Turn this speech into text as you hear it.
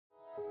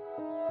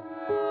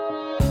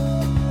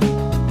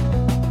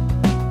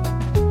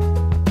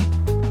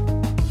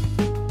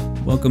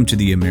Welcome to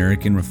the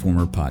American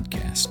Reformer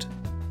Podcast,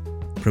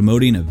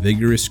 promoting a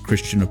vigorous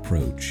Christian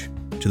approach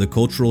to the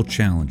cultural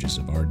challenges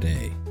of our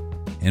day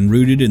and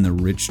rooted in the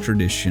rich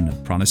tradition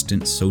of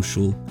Protestant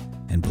social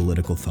and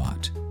political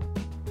thought.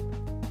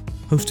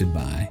 Hosted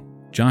by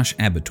Josh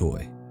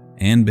Abatoy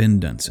and Ben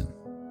Dunson.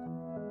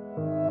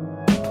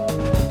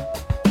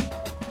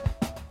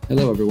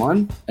 Hello,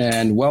 everyone,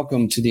 and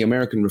welcome to the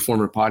American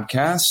Reformer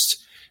Podcast.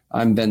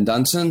 I'm Ben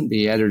Dunson,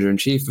 the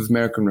editor-in-chief of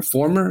American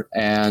Reformer,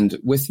 and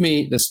with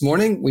me this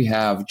morning, we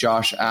have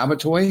Josh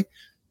Abatoy,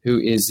 who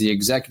is the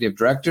executive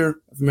director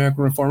of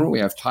American Reformer. We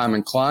have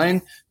Timon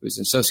Klein, who is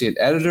associate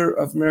editor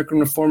of American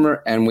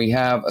Reformer, and we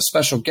have a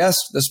special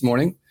guest this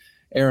morning,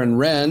 Aaron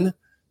Wren,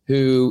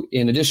 who,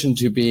 in addition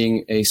to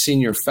being a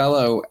senior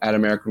fellow at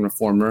American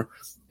Reformer,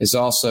 is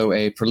also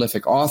a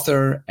prolific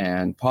author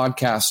and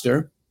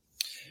podcaster.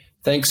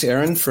 Thanks,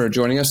 Aaron, for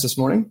joining us this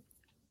morning.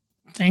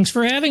 Thanks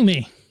for having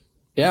me.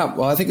 Yeah,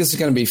 well, I think this is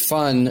going to be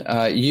fun.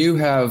 You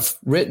have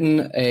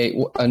written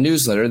a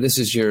newsletter. This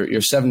is your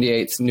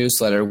 78th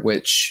newsletter,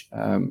 which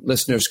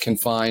listeners can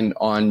find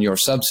on your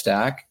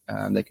Substack.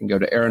 They can go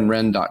to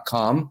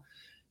aaronwren.com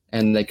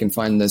and they can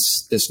find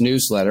this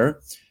newsletter.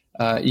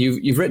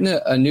 You've written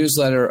a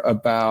newsletter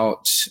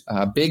about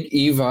Big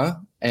Eva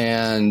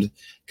and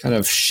kind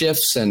of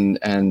shifts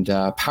and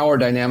power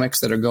dynamics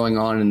that are going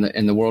on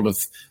in the world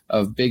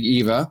of Big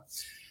Eva.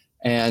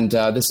 And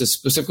this is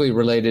specifically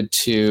related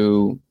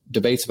to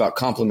debates about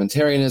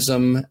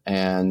complementarianism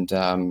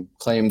and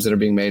claims that are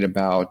being made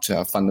about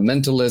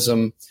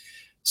fundamentalism.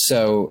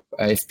 So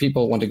if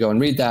people want to go and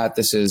read that,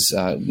 this is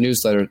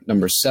newsletter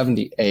number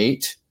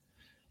 78.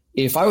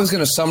 If I was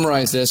going to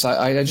summarize this,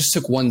 I just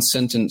took one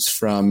sentence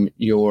from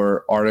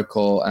your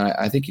article, and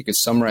I think you could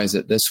summarize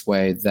it this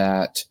way,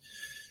 that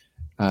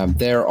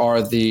there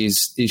are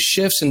these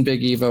shifts in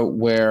Big Eva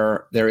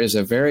where there is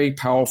a very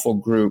powerful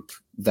group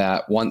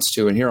that wants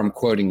to, and here I'm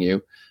quoting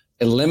you,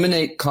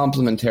 eliminate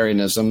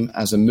complementarianism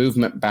as a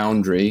movement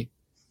boundary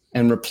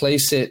and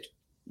replace it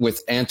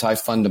with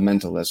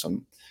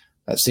anti-fundamentalism.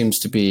 That seems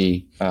to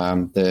be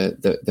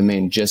the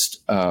main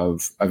gist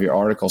of your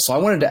article. So I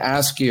wanted to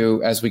ask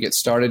you, as we get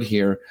started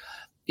here,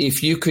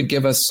 if you could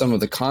give us some of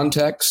the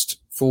context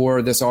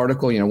for this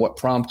article, what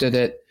prompted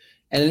it,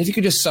 and if you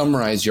could just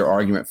summarize your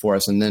argument for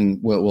us, and then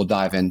we'll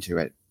dive into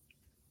it.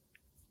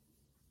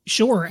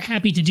 Sure,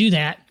 happy to do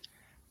that.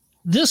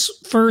 This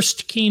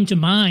first came to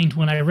mind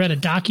when I read a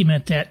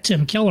document that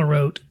Tim Keller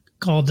wrote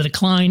called The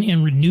Decline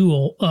and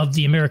Renewal of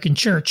the American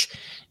Church.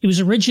 It was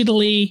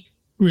originally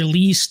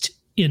released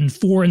in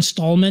 4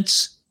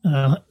 installments,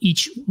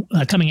 each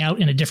coming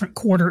out in a different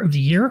quarter of the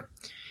year.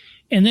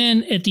 And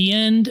then at the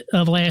end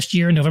of last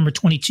year, November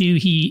 22,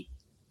 he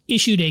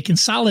issued a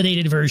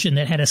consolidated version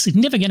that had a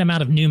significant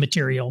amount of new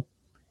material.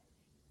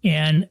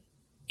 And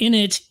in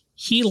it,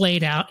 he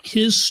laid out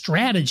his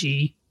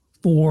strategy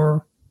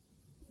for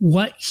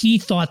what he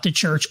thought the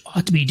church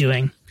ought to be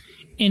doing.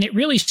 And it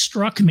really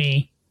struck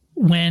me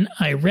when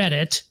I read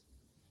it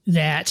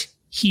that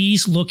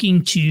he's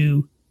looking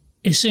to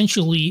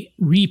essentially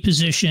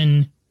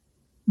reposition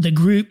the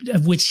group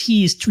of which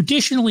he has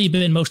traditionally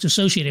been most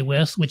associated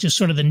with, which is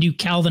sort of the new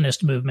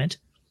Calvinist movement,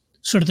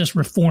 sort of this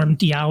Reformed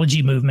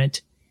theology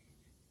movement,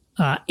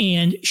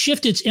 and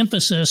shift its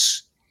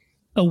emphasis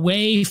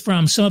away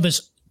from some of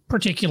its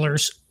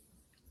particulars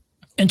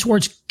and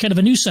towards kind of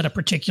a new set of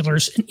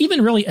particulars, and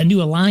even really a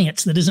new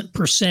alliance that isn't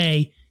per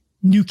se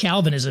New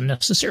Calvinism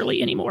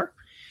necessarily anymore.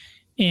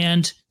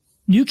 And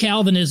New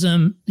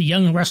Calvinism, the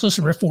Young and Restless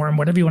Reform,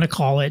 whatever you want to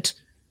call it,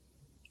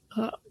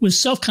 was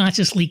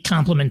self-consciously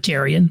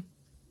complementarian,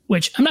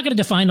 which I'm not going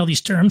to define all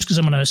these terms because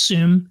I'm going to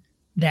assume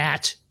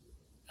that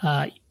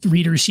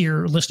readers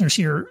here, listeners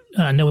here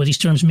know what these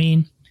terms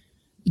mean.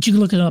 But you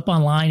can look it up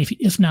online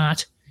if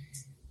not.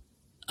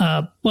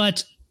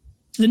 But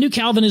the New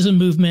Calvinism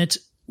movement,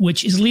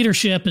 which is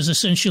leadership, is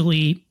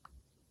essentially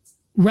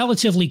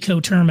relatively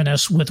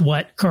coterminous with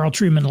what Carl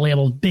Trueman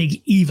labeled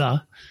Big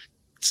Eva.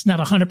 It's not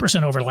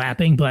 100%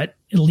 overlapping, but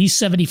at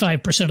least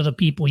 75% of the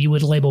people you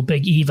would label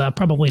Big Eva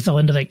probably fell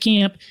into that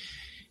camp,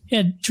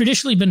 had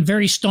traditionally been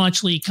very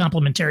staunchly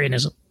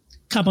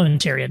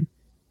complementarian.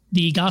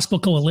 The Gospel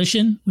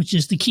Coalition, which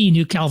is the key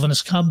New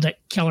Calvinist hub that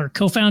Keller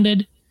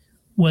co-founded,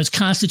 was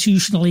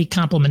constitutionally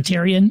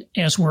complementarian,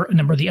 as were a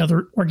number of the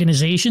other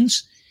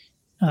organizations.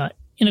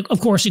 And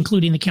of course,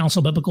 including the Council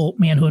of Biblical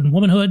Manhood and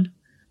Womanhood,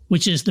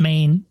 which is the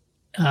main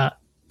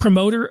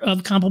promoter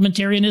of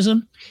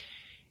complementarianism.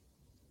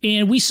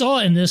 And we saw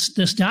in this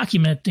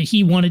document that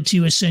he wanted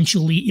to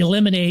essentially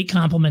eliminate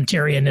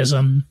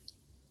complementarianism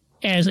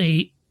as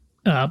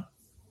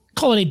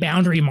call it a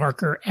boundary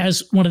marker,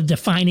 as one of the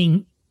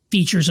defining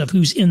features of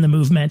who's in the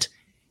movement,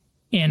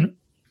 and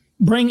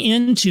bring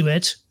into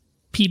it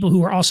people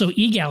who are also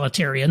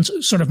egalitarians,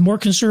 sort of more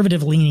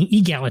conservative-leaning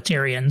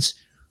egalitarians,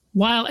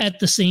 while at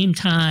the same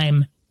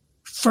time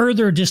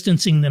further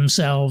distancing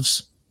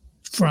themselves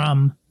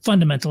from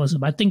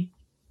fundamentalism. I think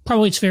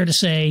probably it's fair to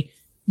say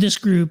this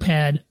group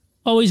had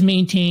always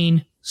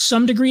maintained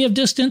some degree of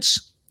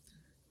distance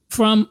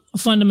from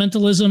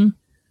fundamentalism,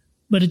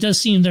 but it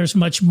does seem there's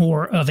much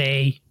more of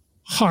a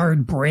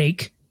hard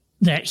break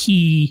that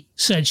he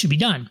said should be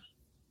done.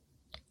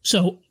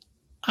 So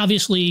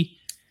obviously,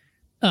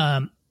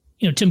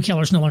 Tim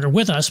Keller's no longer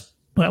with us,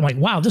 but I'm like,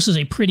 wow, this is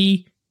a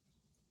pretty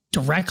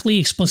directly,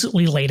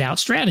 explicitly laid out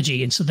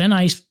strategy. And so then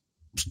I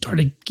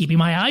started keeping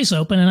my eyes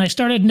open and I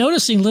started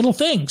noticing little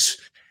things,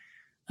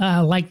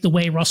 like the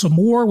way Russell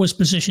Moore was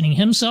positioning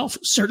himself,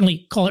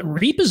 certainly call it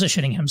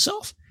repositioning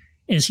himself.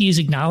 As he has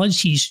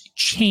acknowledged, he's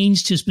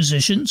changed his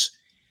positions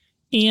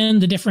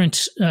and the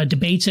different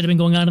debates that have been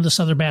going on in the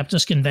Southern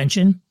Baptist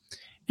Convention.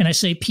 And I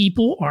say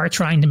people are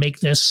trying to make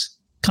this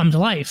come to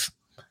life.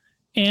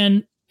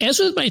 And as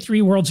with my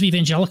Three Worlds of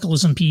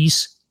Evangelicalism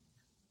piece,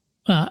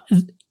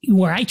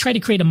 where I try to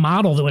create a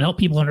model that would help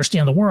people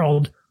understand the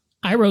world,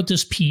 I wrote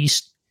this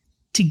piece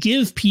to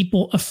give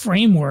people a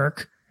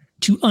framework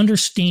to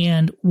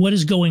understand what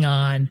is going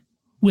on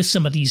with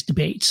some of these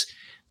debates,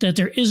 that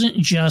there isn't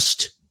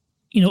just,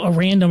 a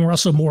random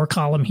Russell Moore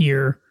column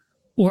here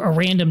or a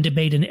random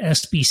debate in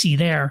SBC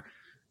there,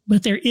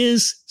 but there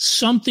is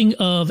something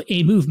of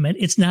a movement.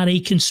 It's not a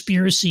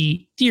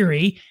conspiracy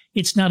theory.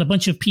 It's not a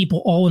bunch of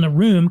people all in a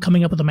room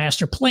coming up with a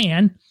master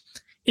plan.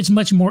 It's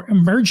much more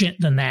emergent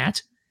than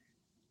that.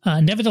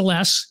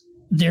 Nevertheless,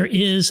 there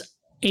is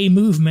a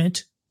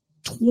movement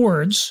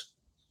towards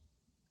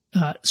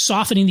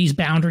softening these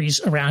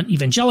boundaries around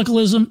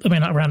evangelicalism,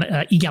 around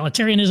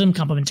egalitarianism,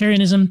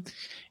 complementarianism.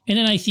 And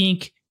then I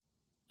think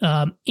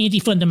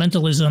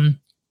anti-fundamentalism,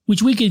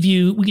 which we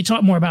could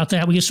talk more about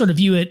that. We could sort of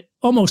view it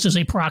almost as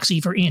a proxy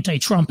for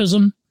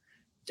anti-Trumpism.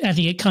 I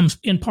think it comes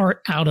in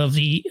part out of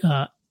the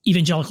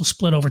evangelical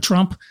split over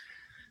Trump.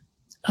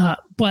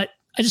 But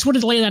I just wanted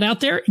to lay that out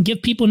there and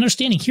give people an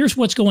understanding. Here's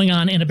what's going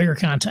on in a bigger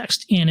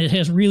context. And it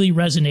has really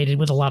resonated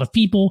with a lot of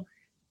people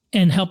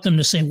and helped them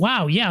to say,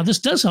 wow, yeah, this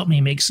does help me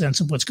make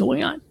sense of what's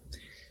going on.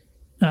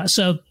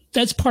 So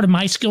that's part of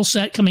my skill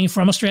set coming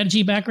from a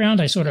strategy background.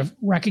 I sort of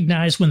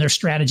recognize when there's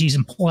strategies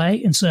in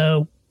play. And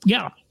so,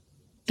 yeah,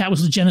 that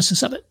was the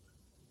genesis of it.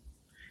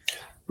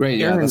 Great.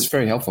 Yeah, that's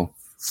very helpful.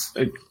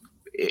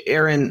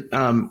 Aaron,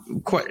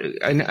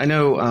 I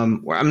know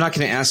I'm not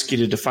going to ask you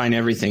to define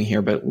everything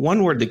here, but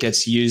one word that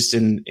gets used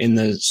in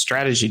the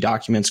strategy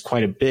documents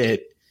quite a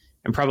bit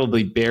and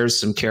probably bears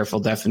some careful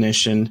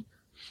definition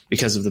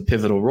because of the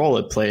pivotal role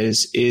it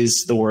plays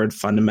is the word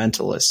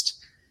fundamentalist.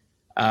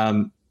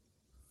 I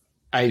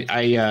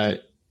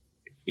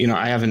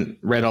haven't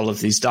read all of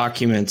these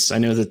documents. I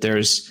know that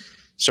there's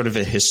sort of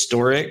a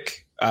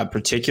historic,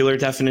 particular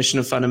definition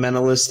of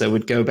fundamentalist that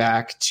would go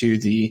back to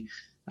the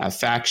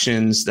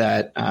factions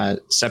that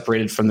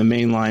separated from the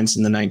main lines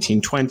in the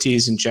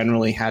 1920s and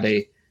generally had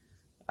a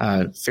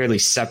fairly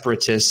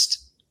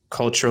separatist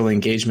cultural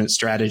engagement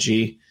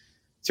strategy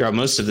throughout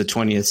most of the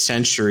 20th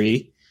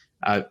century.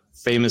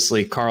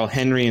 Famously, Carl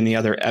Henry and the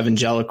other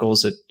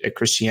evangelicals at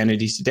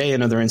Christianity Today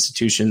and other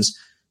institutions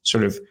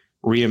sort of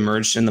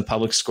reemerged in the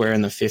public square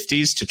in the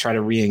 50s to try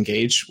to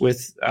re-engage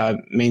with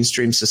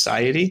mainstream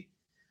society.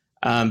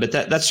 But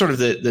that's sort of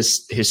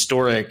this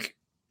historic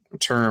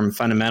term,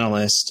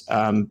 fundamentalist.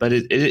 But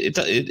it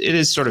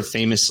is sort of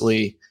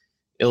famously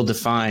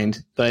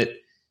ill-defined. But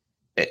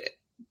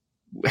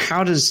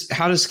how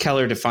does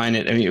Keller define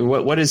it? I mean,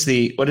 what is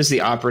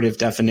the operative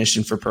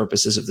definition for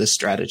purposes of this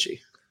strategy?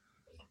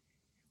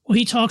 Well,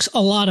 he talks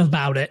a lot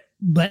about it,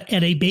 but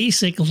at a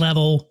basic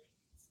level,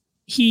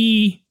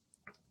 he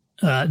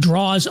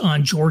draws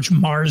on George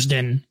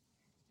Marsden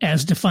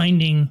as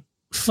defining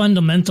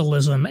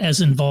fundamentalism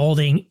as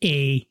involving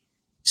a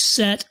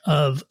set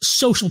of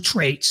social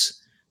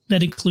traits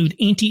that include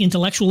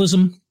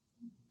anti-intellectualism.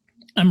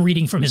 I'm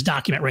reading from his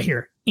document right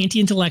here.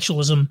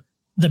 Anti-intellectualism,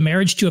 the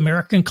marriage to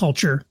American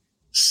culture,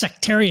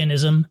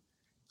 sectarianism,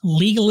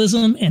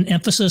 legalism and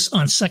emphasis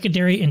on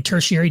secondary and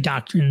tertiary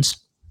doctrines,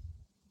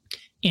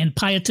 and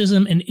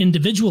pietism and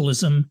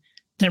individualism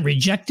that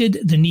rejected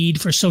the need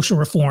for social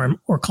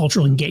reform or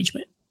cultural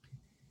engagement.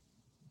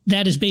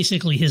 That is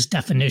basically his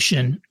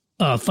definition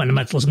of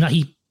fundamentalism. Now,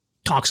 he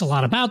talks a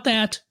lot about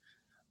that,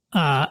 so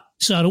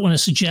I don't want to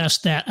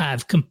suggest that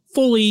I've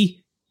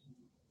fully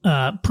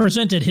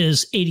presented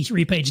his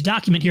 83-page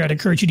document here. I'd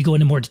encourage you to go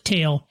into more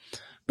detail.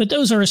 But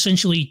those are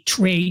essentially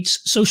traits,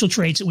 social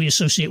traits that we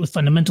associate with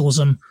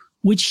fundamentalism,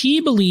 which he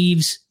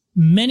believes,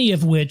 many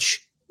of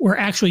which were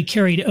actually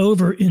carried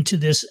over into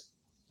this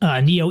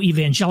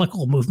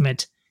neo-evangelical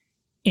movement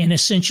and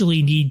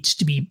essentially needs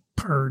to be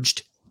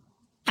purged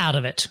out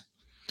of it.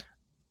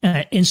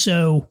 And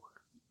so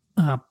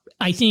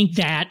I think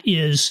that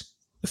is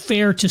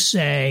fair to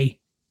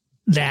say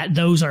that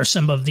those are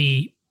some of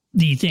the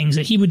things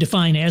that he would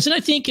define as, and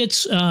I think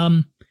it's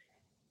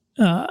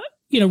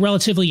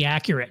relatively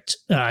accurate,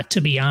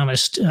 to be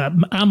honest.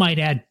 I might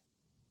add,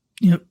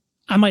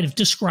 I might have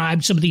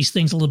described some of these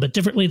things a little bit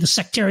differently. The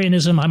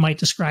sectarianism I might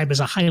describe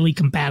as a highly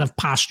combative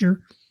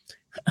posture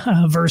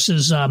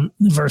versus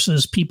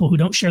people who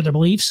don't share their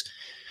beliefs.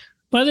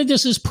 But I think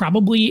this is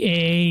probably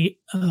a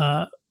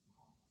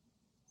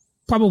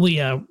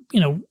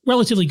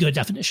relatively good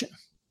definition.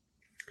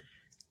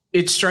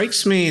 It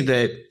strikes me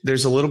that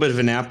there's a little bit of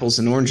an apples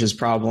and oranges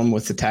problem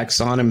with the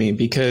taxonomy,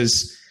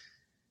 because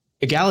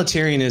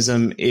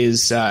egalitarianism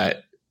is,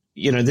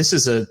 this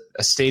is a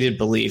stated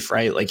belief,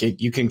 right? Like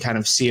you can kind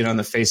of see it on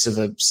the face of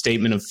a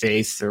statement of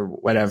faith or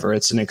whatever.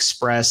 It's an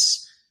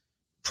express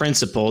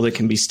principle that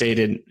can be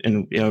stated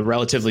in a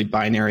relatively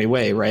binary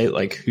way, right?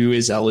 Like who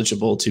is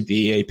eligible to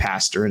be a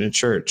pastor in a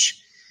church?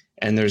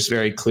 And there's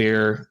very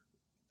clear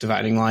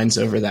dividing lines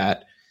over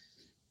that.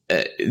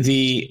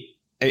 Even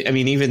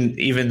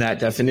that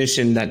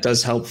definition, that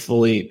does help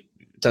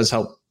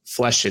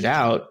flesh it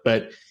out,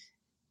 but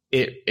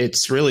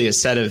it's really a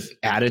set of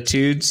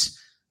attitudes.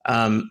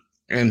 And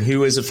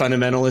who is a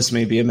fundamentalist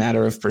may be a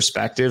matter of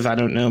perspective. I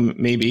don't know,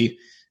 maybe,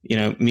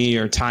 me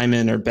or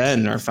Timon or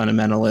Ben are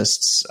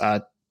fundamentalists.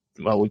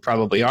 We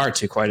probably are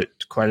to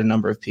quite a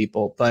number of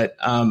people, but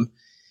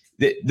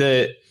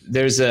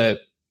there's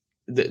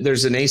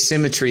an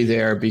asymmetry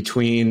there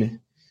between,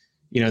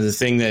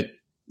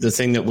 the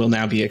thing that will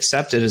now be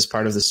accepted as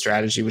part of the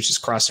strategy, which is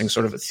crossing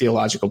sort of a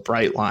theological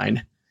bright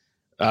line,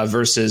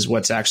 versus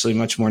what's actually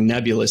much more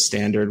nebulous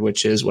standard,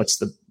 which is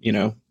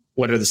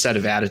what are the set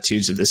of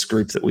attitudes of this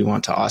group that we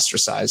want to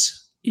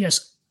ostracize?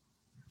 Yes.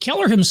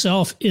 Keller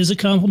himself is a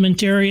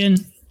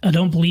complementarian. I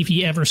don't believe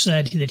he ever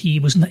said that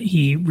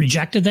he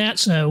rejected that.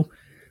 So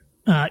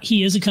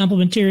he is a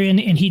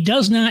complementarian, and he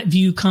does not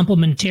view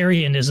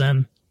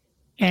complementarianism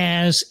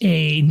as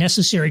a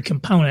necessary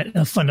component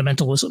of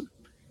fundamentalism.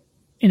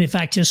 And in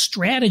fact, his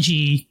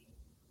strategy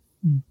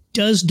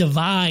does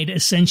divide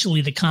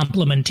essentially the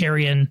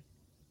complementarian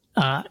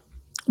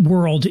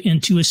world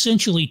into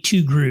essentially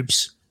two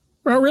groups,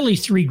 or really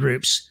three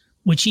groups,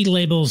 which he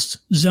labels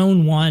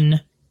Zone 1,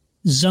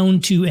 Zone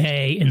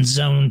 2A, and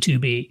Zone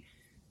 2B.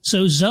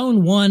 So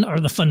Zone 1 are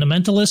the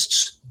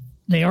fundamentalists.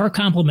 They are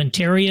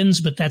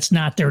complementarians, but that's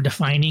not their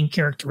defining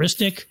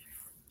characteristic.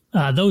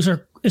 Those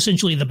are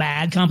essentially the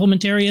bad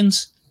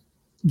complementarians.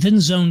 Then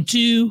Zone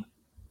 2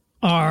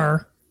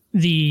 are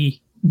the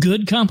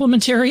good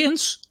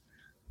complementarians,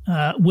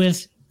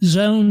 with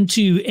Zone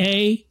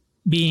 2A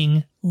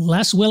being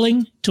less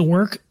willing to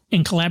work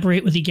and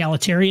collaborate with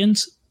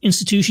egalitarians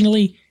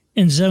institutionally,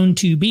 and Zone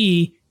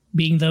 2B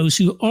being those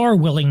who are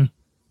willing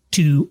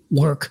to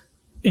work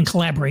and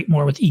collaborate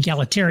more with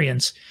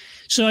egalitarians.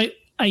 So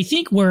I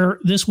think where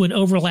this would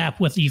overlap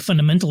with the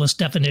fundamentalist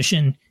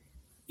definition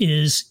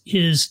is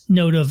his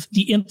note of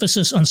the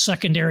emphasis on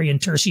secondary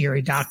and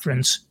tertiary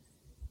doctrines.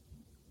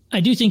 I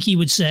do think he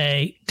would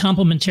say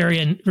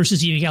complementarian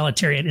versus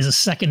egalitarian is a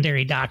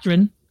secondary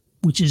doctrine,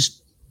 which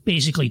is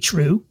basically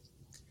true.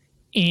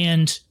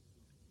 And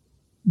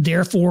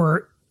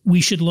therefore, we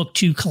should look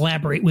to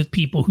collaborate with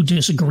people who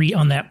disagree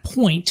on that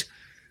point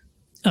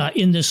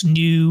in this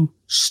new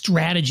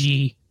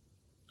strategy,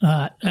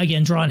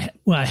 again, drawn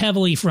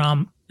heavily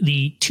from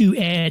the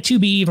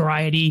 2B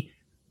variety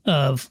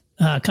of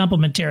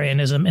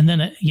complementarianism. And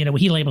then,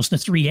 he labels the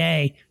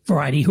 3A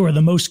variety, who are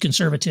the most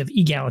conservative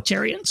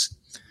egalitarians.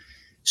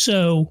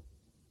 So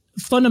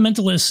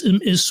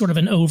fundamentalism is sort of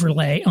an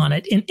overlay on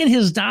it. And in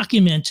his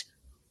document,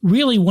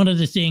 really one of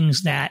the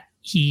things that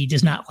he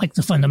does not like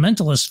the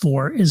fundamentalists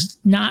for is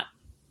not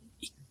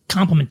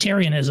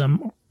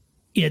complementarianism.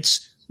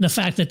 It's the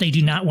fact that they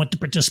do not want to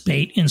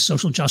participate in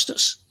social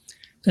justice,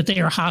 that they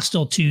are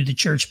hostile to the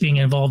church being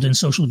involved in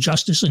social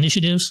justice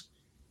initiatives.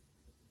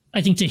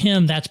 I think to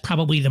him, that's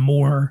probably the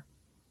more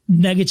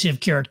negative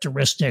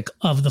characteristic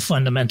of the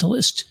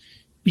fundamentalist,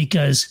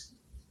 because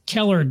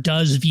Keller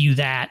does view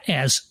that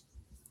is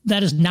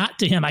not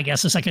to him, I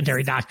guess, a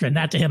secondary doctrine.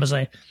 That to him is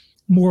a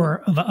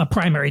more of a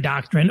primary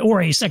doctrine,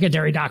 or a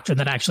secondary doctrine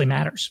that actually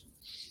matters.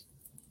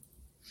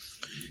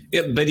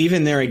 Yeah, but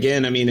even there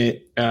again,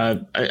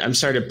 I'm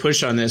sorry to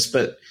push on this,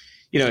 but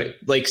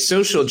like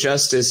social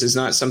justice is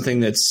not something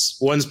that's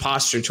one's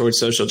posture towards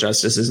social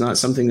justice is not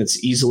something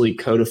that's easily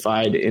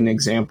codified in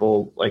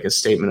example, like a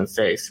statement of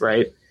faith,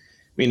 right? I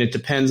mean, it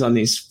depends on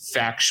these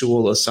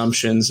factual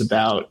assumptions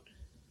about,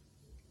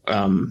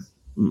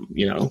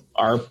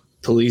 are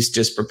police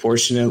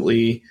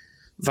disproportionately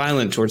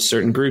violent towards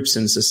certain groups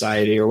in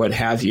society or what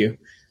have you.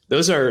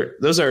 Those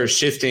are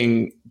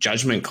shifting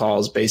judgment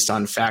calls based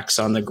on facts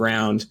on the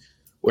ground,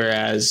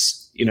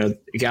 whereas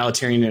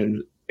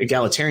egalitarianism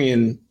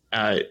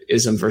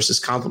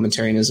versus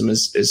complementarianism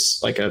is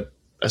like a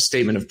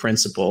statement of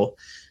principle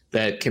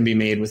that can be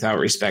made without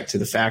respect to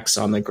the facts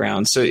on the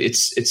ground. So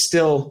it's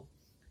still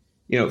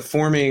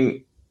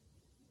forming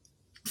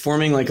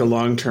like a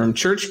long-term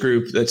church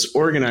group that's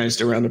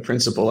organized around a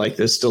principle like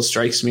this still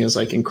strikes me as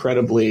like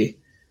incredibly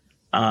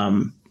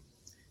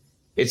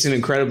it's an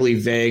incredibly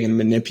vague and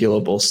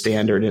manipulable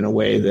standard in a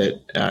way that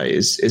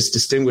is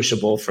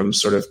distinguishable from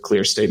sort of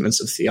clear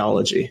statements of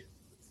theology.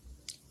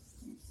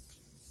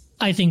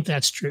 I think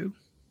that's true.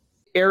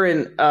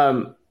 Aaron,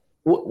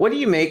 what do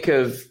you make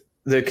of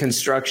the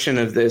construction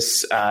of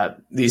this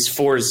these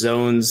four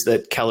zones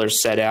that Keller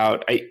set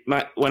out?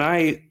 When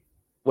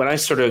I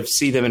sort of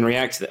see them and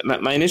react to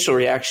them, my initial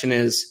reaction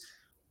is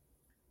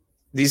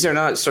these are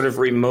not sort of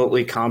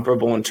remotely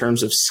comparable in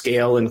terms of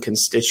scale and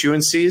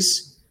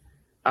constituencies.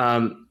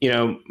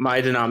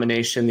 My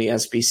denomination, the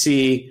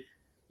SBC,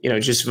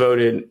 just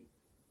voted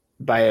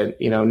by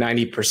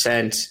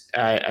 90%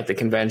 at the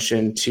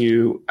convention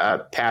to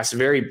pass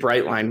very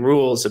bright line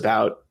rules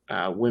about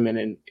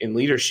women in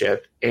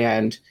leadership.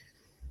 And,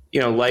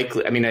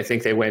 I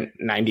think they went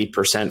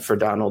 90% for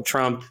Donald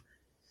Trump.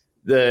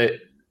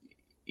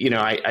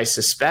 I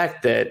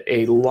suspect that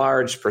a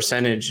large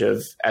percentage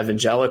of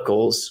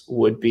evangelicals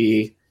would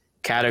be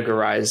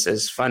categorized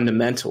as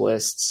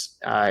fundamentalists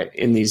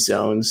in these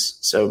zones.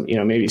 So,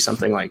 maybe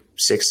something like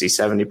 60,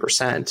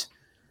 70%.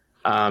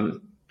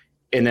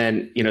 And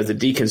then, the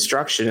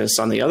deconstructionists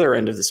on the other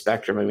end of the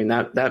spectrum, I mean,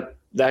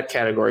 that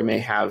category may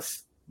have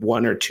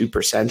 1 or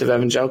 2% of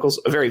evangelicals,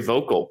 a very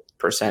vocal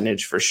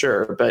percentage for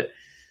sure. But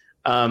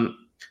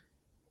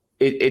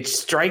it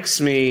strikes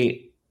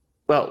me.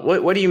 Well,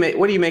 what do you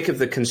make of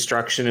the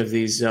construction of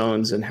these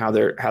zones and how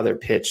they're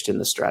pitched in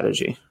the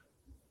strategy?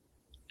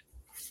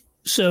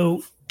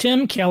 So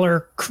Tim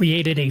Keller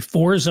created a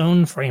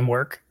 4-zone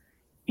framework,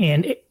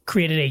 and it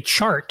created a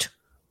chart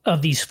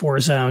of these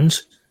 4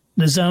 zones.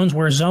 The zones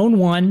were Zone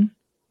 1,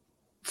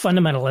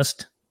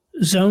 fundamentalist;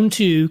 Zone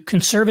 2,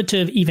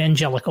 conservative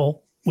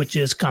evangelical, which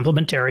is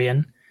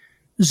complementarian;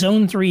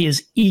 Zone 3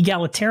 is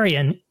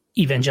egalitarian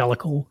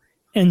evangelical;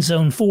 and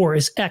Zone 4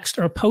 is ex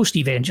or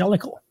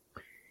post-evangelical.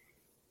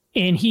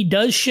 And he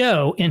does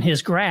show in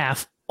his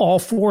graph all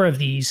 4 of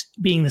these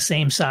being the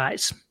same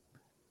size.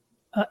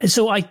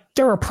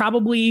 There are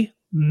probably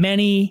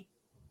many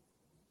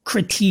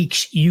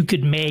critiques you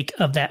could make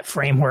of that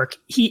framework.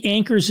 He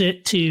anchors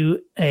it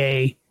to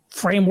a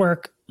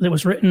framework that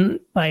was written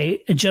by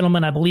a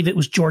gentleman, I believe it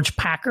was George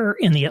Packer,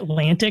 in The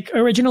Atlantic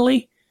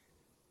originally,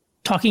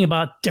 talking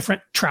about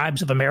different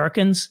tribes of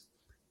Americans.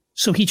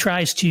 So he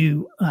tries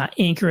to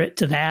anchor it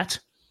to that.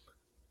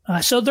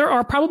 So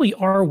there probably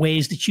are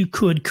ways that you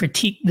could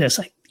critique this.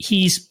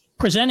 He's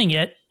presenting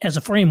it as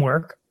a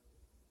framework,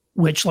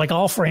 which, like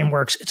all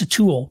frameworks, it's a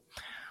tool.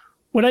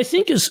 What I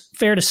think is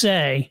fair to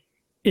say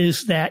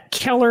is that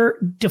Keller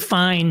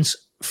defines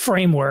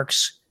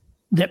frameworks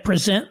that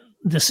present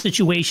the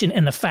situation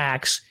and the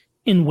facts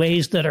in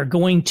ways that are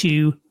going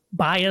to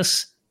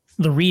bias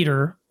the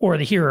reader or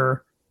the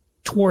hearer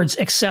towards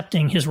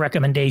accepting his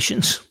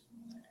recommendations.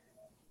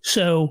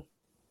 So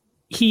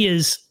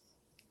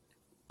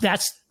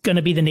that's going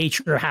to be the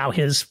nature of how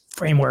his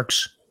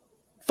frameworks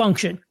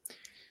function.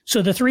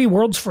 So the 3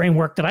 worlds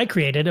framework that I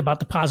created about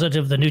the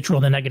positive, the neutral,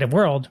 and the negative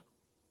world,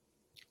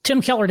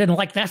 Tim Keller didn't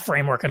like that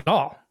framework at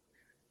all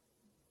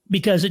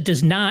because it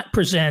does not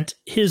present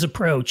his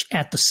approach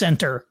at the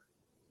center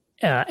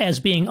as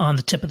being on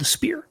the tip of the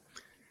spear.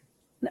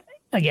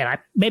 Again,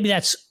 maybe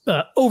that's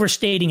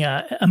overstating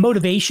a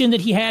motivation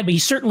that he had, but he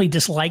certainly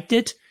disliked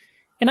it.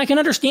 And I can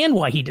understand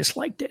why he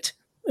disliked it.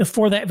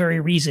 For that very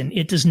reason,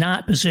 it does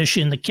not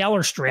position the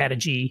Keller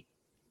strategy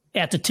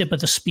at the tip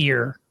of the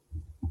spear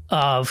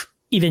of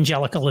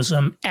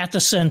evangelicalism, at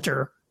the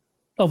center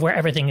of where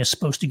everything is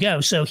supposed to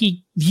go. So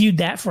he viewed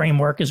that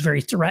framework as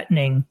very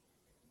threatening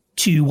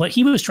to what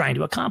he was trying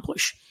to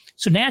accomplish.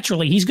 So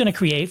naturally, he's going to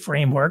create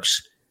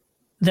frameworks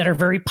that are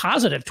very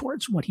positive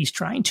towards what he's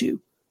trying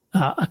to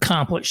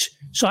accomplish.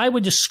 So I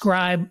would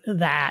describe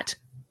that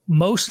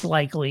most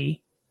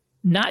likely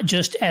not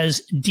just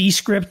as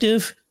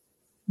descriptive,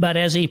 but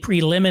as a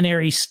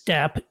preliminary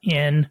step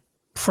in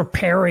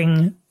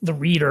preparing the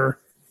reader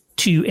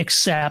to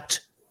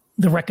accept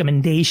the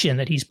recommendation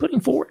that he's putting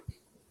forward.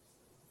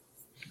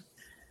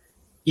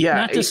 Yeah.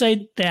 Not to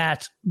say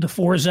that the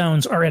 4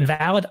 zones are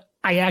invalid.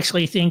 I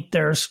actually think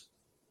there's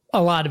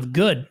a lot of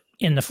good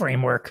in the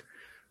framework,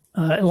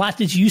 a lot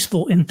that's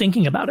useful in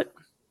thinking about it.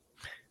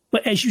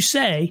 But as you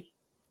say,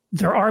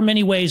 there are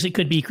many ways it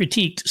could be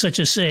critiqued, such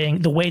as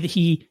saying the way that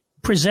he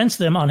presents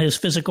them on his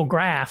physical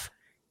graph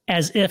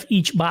as if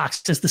each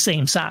box is the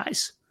same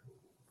size,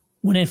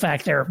 when in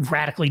fact they're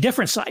radically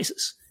different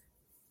sizes.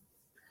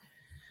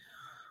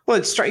 Well,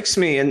 it strikes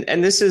me, and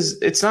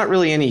it's not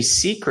really any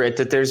secret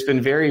that there's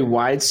been very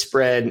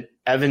widespread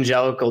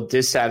evangelical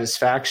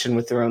dissatisfaction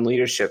with their own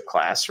leadership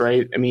class,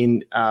 right? I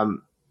mean,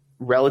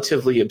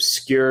 relatively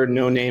obscure,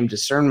 no-name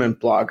discernment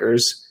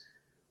bloggers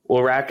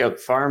will rack up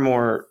far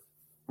more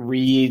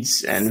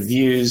reads and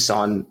views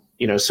on,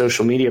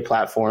 social media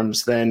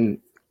platforms than,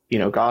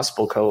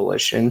 Gospel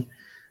Coalition.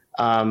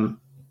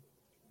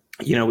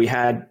 We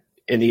had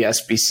in the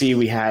SBC,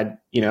 we had,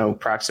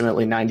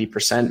 approximately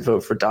 90%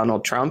 vote for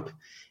Donald Trump.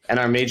 And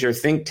our major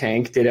think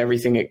tank did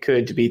everything it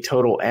could to be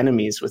total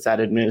enemies with that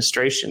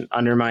administration,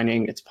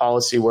 undermining its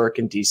policy work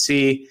in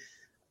D.C.,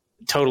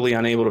 totally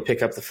unable to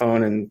pick up the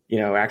phone and,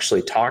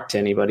 actually talk to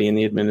anybody in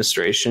the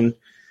administration.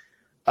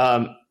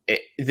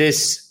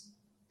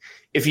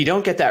 If you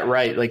don't get that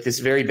right, like this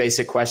very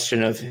basic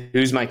question of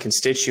who's my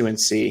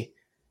constituency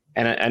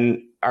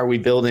and are we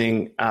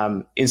building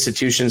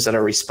institutions that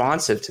are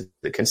responsive to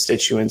the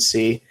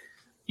constituency,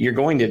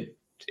 the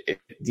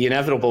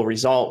inevitable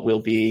result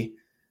will be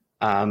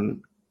the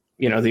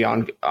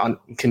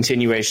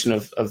continuation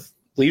of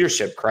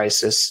leadership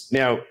crisis.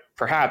 Now,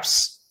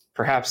 perhaps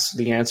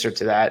the answer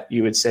to that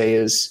you would say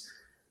is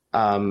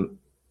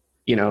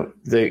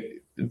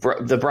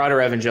the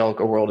broader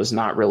evangelical world is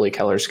not really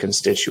Keller's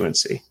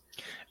constituency.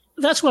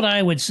 That's what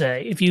I would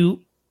say. If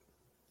you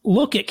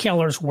look at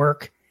Keller's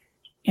work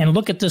and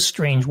look at this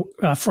strange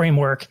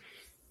framework,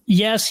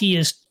 yes, he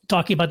is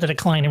talking about the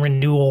decline and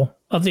renewal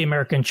of the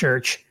American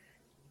church,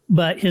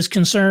 but his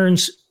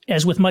concerns,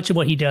 as with much of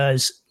what he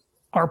does,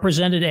 are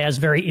presented as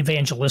very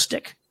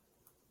evangelistic.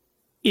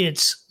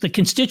 It's the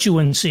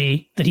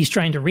constituency that he's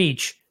trying to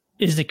reach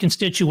is the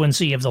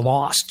constituency of the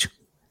lost,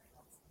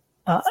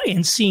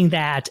 and seeing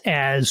that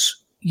as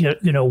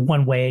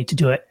one way to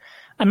do it.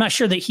 I'm not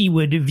sure that he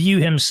would view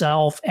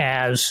himself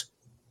as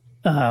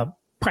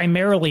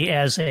primarily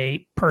as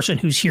a person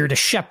who's here to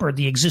shepherd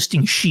the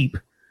existing sheep,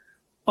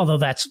 although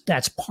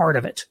that's part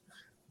of it.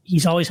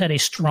 He's always had a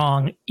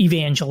strong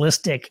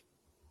evangelistic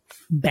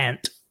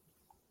bent.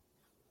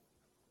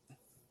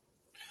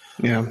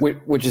 Yeah,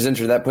 which is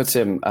interesting. That puts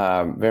him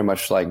very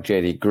much like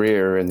J.D.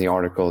 Greear in the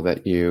article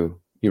that you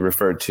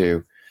referred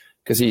to,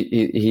 because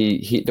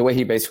he the way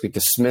he basically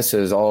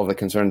dismisses all of the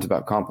concerns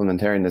about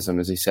complementarianism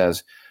is he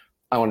says,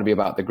 I want to be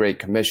about the Great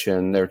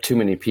Commission. There are too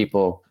many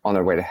people on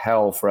their way to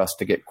hell for us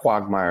to get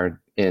quagmired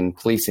in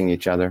policing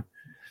each other.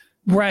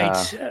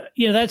 Right.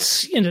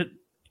 That's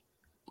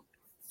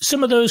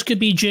some of those could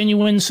be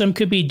genuine, some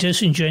could be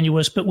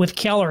disingenuous. But with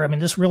Keller, I mean,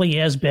 this really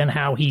has been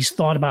how he's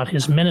thought about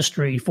his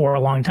ministry for a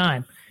long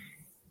time.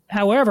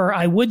 However,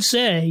 I would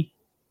say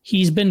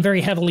he's been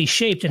very heavily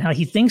shaped in how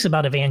he thinks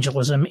about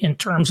evangelism in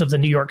terms of the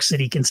New York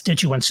City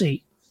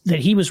constituency that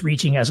he was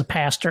reaching as a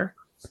pastor.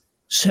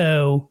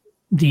 So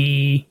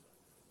the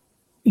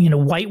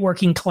white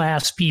working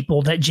class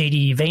people that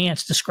J.D.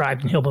 Vance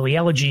described in Hillbilly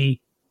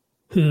Elegy,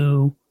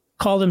 who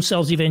call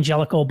themselves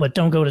evangelical but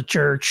don't go to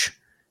church,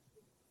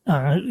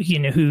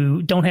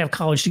 who don't have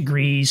college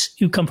degrees,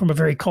 who come from a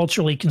very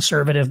culturally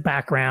conservative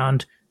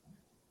background,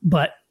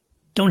 but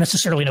don't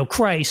necessarily know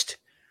Christ.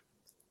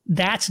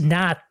 That's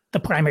not the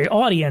primary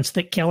audience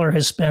that Keller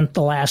has spent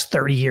the last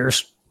 30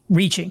 years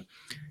reaching.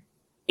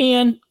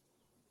 And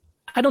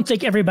I don't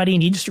think everybody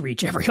needs to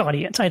reach every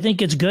audience. I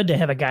think it's good to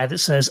have a guy that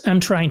says, I'm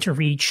trying to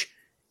reach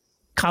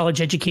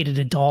college-educated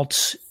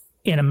adults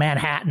in a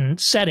Manhattan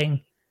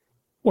setting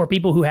or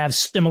people who have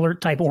similar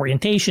type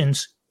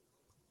orientations.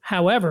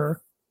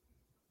 However,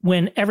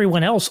 when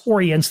everyone else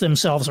orients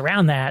themselves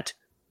around that,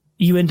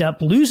 you end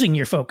up losing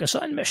your focus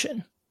on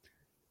mission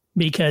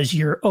because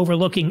you're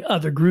overlooking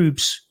other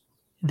groups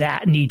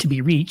that need to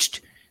be reached.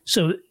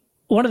 So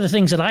one of the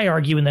things that I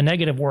argue in the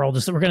negative world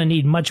is that we're going to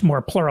need much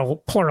more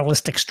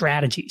pluralistic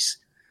strategies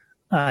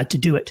to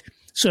do it.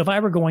 So if I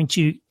were going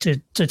to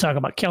talk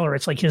about Keller,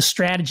 it's like his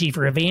strategy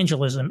for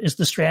evangelism is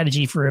the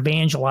strategy for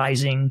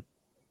evangelizing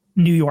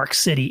New York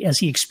City as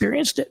he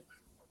experienced it.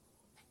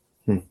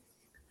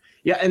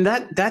 Yeah, and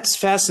that's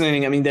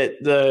fascinating. I mean,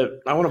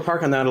 I want to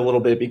park on that a little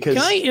bit because...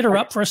 Can I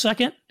interrupt for a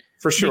second?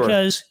 For sure.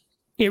 Because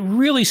it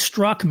really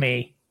struck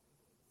me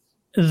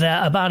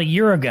that about a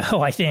year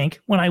ago, I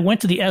think, when I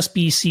went to the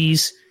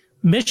SBC's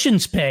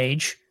missions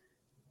page,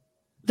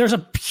 there's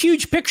a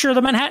huge picture of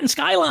the Manhattan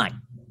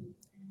skyline.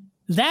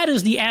 That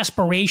is the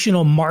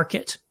aspirational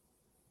market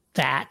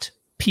that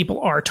people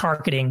are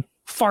targeting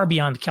far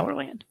beyond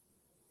Kellerland.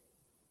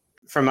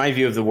 From my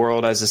view of the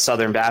world as a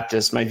Southern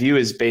Baptist, my view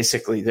is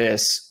basically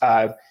this.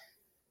 The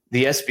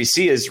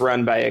SBC is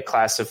run by a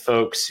class of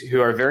folks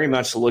who are very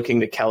much looking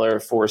to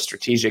Keller for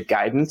strategic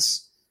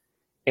guidance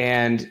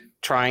and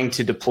trying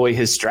to deploy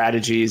his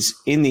strategies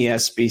in the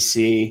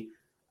SBC.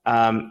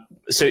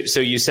 So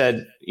you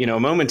said, a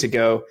moment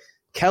ago,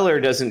 Keller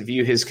doesn't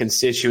view his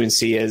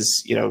constituency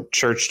as,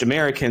 churched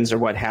Americans or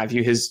what have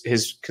you.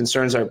 His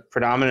concerns are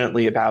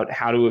predominantly about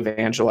how to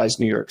evangelize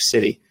New York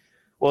City.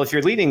 Well, if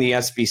you're leading the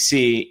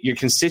SBC, your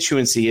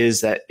constituency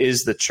is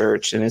the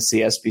church and it's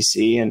the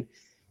SBC, and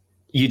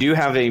you do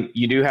have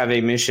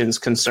a missions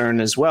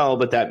concern as well,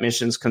 but that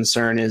missions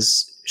concern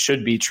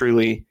should be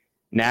truly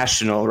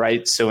national,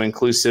 right? So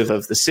inclusive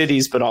of the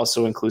cities, but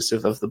also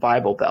inclusive of the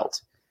Bible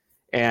Belt.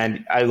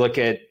 And I look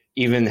at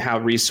even how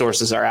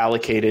resources are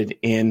allocated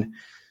in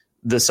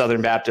the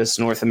Southern Baptist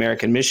North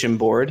American Mission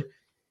Board,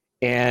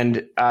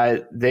 and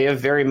they have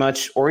very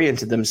much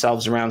oriented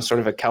themselves around sort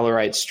of a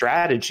Kellerite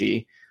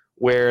strategy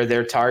where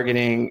they're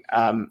targeting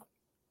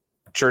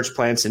church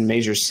plants in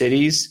major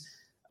cities.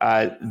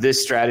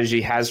 This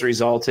strategy has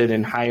resulted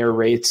in higher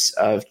rates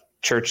of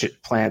church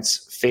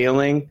plants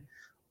failing,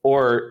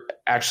 or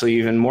actually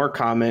even more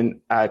common,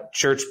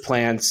 church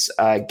plants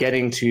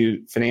getting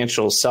to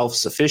financial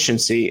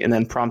self-sufficiency and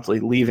then promptly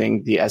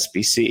leaving the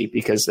SBC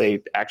because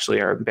they actually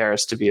are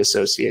embarrassed to be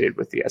associated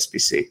with the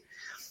SBC.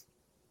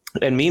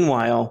 And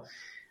meanwhile,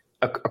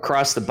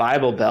 across the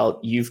Bible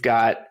Belt, you've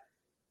got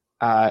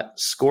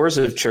scores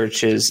of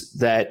churches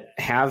that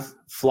have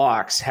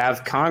flocks,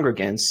 have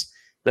congregants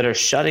that are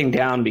shutting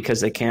down because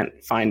they can't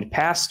find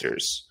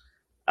pastors.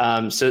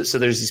 So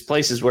there's these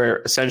places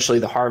where essentially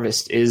the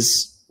harvest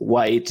is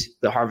white,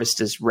 the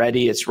harvest is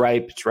ready, it's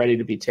ripe, it's ready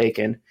to be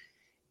taken.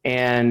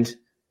 And,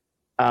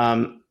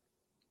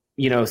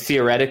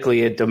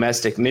 theoretically, a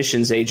domestic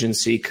missions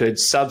agency could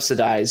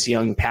subsidize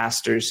young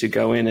pastors who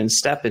go in and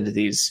step into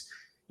these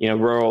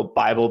rural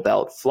Bible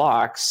Belt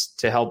flocks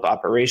to help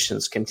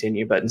operations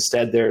continue, but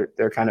instead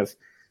they're kind of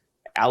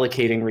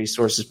allocating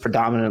resources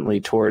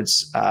predominantly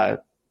towards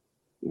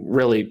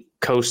really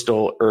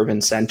coastal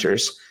urban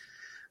centers.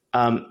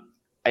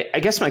 I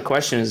guess my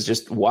question is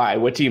just why?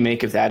 What do you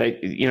make of that?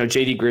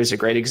 J.D. Greer is a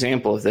great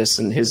example of this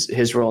and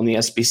his role in the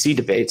SBC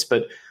debates,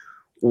 but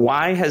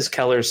why has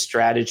Keller's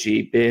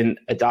strategy been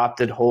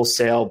adopted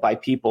wholesale by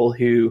people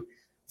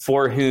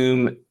for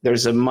whom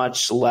there's a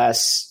much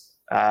less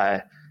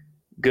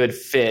good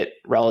fit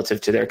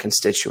relative to their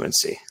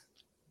constituency?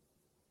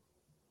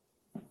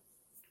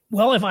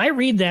 Well, if I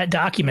read that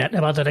document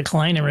about the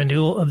decline and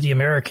renewal of the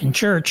American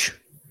church,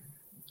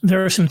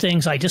 there are some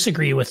things I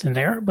disagree with in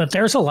there, but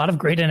there's a lot of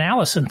great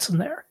analysis in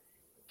there.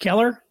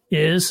 Keller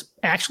is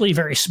actually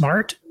very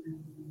smart.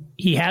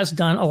 He has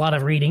done a lot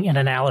of reading and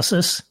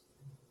analysis.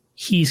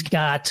 He's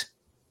got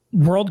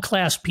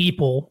world-class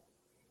people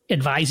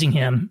advising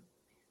him.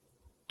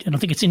 I don't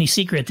think it's any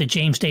secret that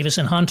James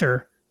Davison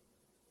Hunter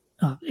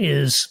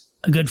is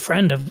a good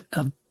friend of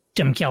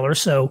Tim Keller.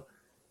 So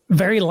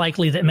very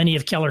likely that many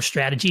of Keller's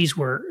strategies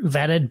were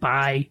vetted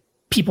by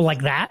people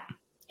like that.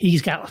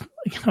 He's got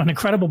an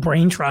incredible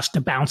brain trust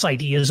to bounce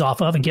ideas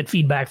off of and get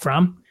feedback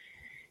from.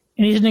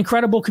 And he's an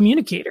incredible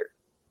communicator.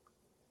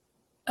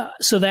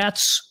 So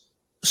that's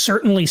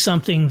certainly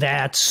something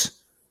that's,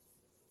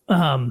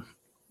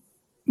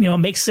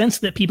 makes sense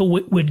that people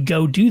would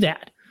go do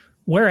that.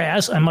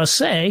 Whereas I must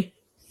say,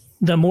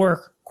 the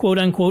more quote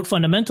unquote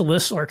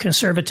fundamentalists or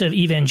conservative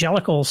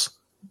evangelicals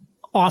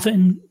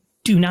often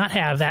do not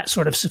have that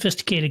sort of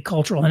sophisticated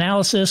cultural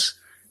analysis,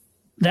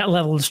 that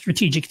level of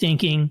strategic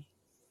thinking,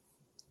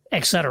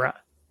 etc.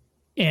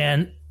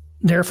 And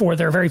therefore,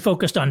 they're very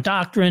focused on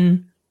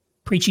doctrine,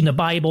 preaching the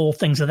Bible,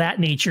 things of that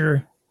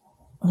nature,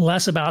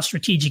 less about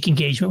strategic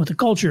engagement with the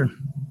culture.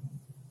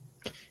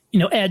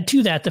 Add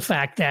to that the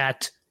fact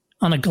that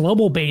on a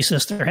global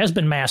basis, there has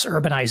been mass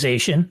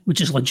urbanization, which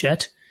is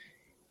legit.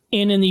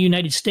 And in the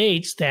United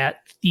States, that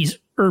these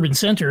urban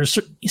centers,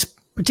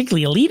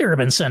 particularly elite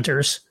urban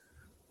centers,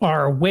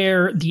 are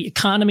where the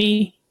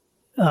economy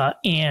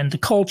and the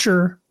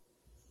culture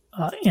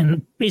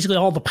and basically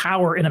all the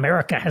power in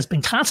America has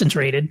been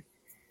concentrated.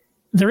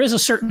 There is a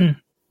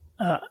certain,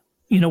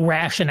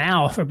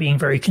 rationale for being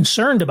very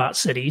concerned about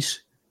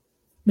cities,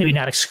 maybe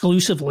not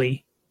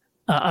exclusively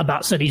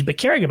about cities, but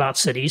caring about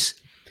cities.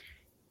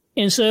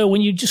 And so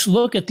when you just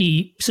look at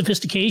the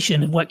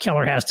sophistication of what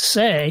Keller has to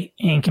say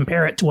and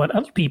compare it to what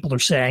other people are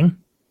saying,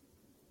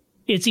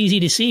 it's easy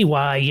to see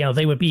why,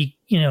 they would be,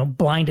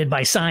 blinded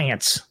by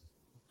science,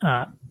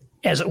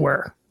 as it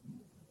were.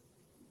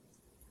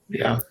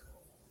 Yeah.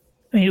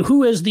 I mean,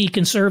 who is the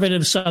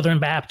conservative Southern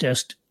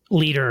Baptist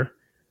leader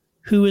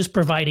who is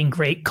providing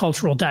great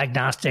cultural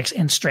diagnostics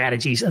and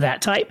strategies of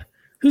that type?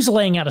 Who's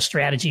laying out a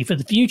strategy for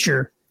the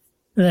future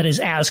that is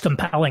as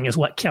compelling as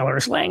what Keller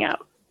is laying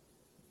out?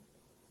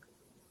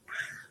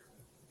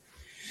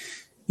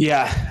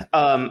 Yeah.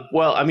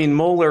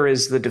 Mohler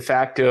is the de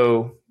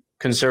facto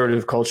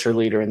conservative culture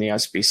leader in the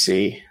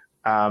SBC.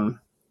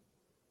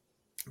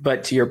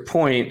 But to your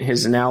point,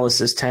 his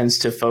analysis tends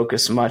to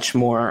focus much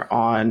more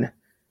on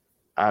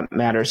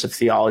matters of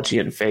theology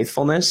and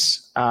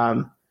faithfulness.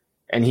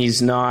 And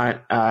he's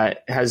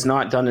has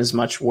not done as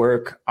much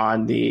work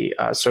on the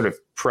sort of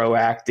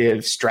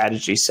proactive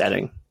strategy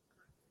setting.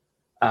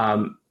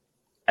 I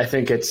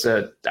think it's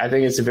a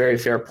very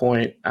fair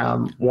point.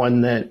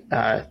 One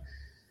that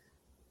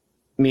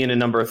me and a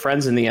number of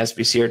friends in the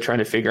SBC are trying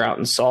to figure out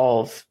and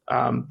solve.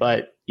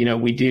 But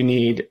we do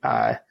need,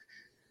 the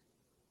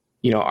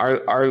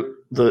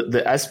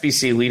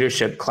SBC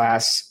leadership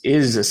class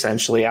is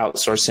essentially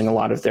outsourcing a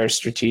lot of their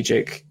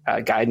strategic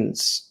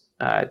guidance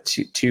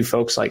to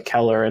folks like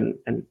Keller and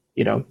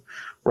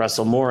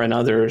Russell Moore and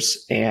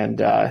others.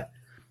 And I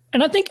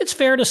think it's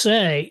fair to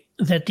say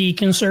that the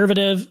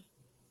conservative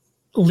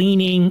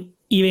leaning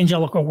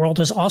evangelical world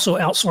has also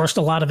outsourced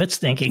a lot of its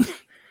thinking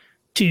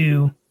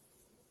to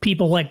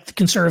people like the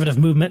conservative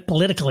movement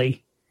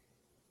politically,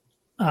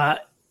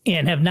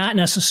 and have not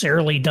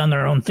necessarily done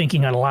their own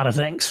thinking on a lot of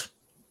things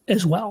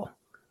as well.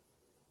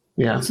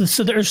 Yeah.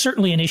 So there's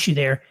certainly an issue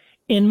there.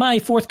 In my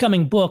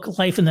forthcoming book,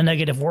 Life in the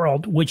Negative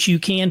World, which you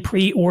can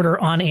pre-order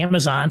on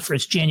Amazon for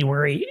its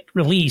January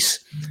release,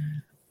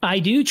 I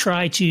do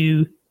try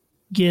to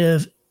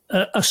give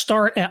a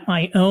start at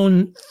my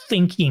own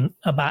thinking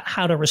about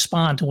how to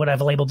respond to what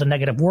I've labeled the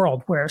negative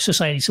world, where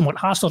society is somewhat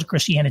hostile to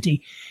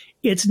Christianity.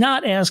 It's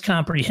not as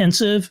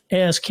comprehensive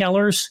as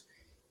Keller's,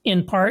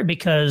 in part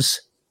because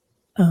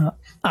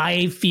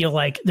I feel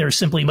like there's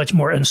simply much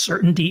more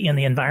uncertainty in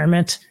the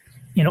environment.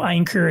 I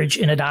encourage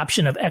an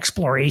adoption of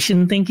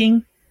exploration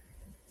thinking.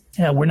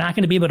 We're not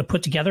going to be able to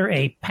put together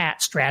a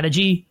pat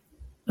strategy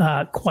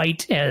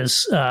quite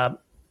as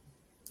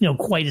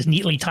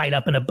neatly tied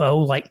up in a bow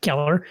like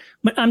Keller,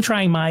 but I'm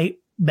trying my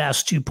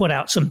best to put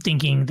out some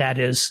thinking that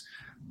is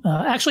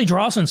actually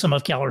draws on some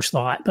of Keller's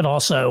thought, but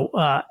also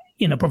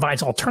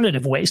provides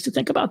alternative ways to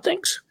think about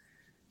things.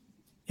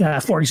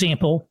 For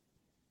example,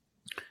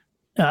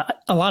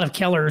 a lot of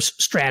Keller's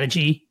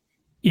strategy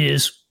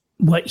is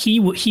what he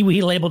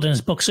labeled in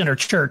his book Center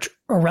Church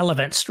a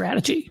relevant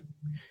strategy.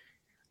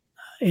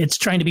 It's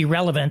trying to be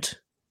relevant,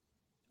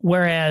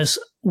 whereas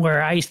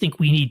where I think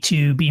we need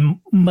to be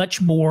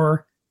much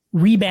more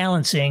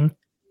rebalancing,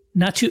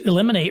 not to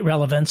eliminate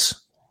relevance,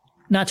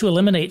 not to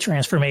eliminate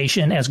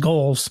transformation as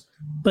goals,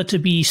 but to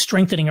be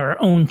strengthening our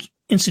own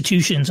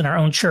institutions and our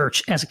own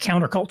church as a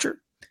counterculture.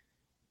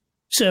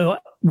 So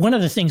one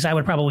of the things I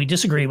would probably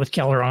disagree with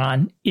Keller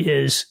on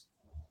is,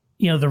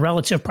 the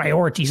relative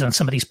priorities on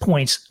some of these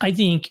points. I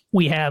think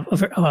we have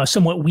a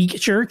somewhat weak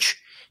church,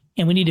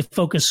 and we need to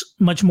focus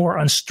much more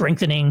on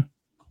strengthening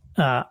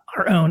our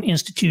own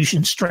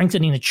institutions,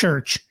 strengthening the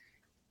church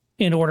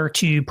in order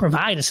to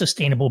provide a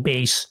sustainable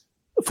base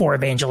for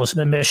evangelism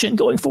and mission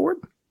going forward.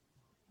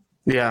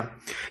 Yeah,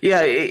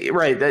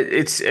 right.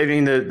 That's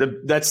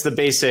the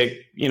basic,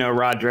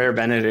 Rod Dreher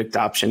Benedict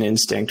option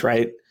instinct,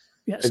 right?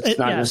 Yes, it's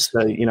not just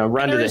the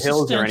run to the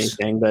hills or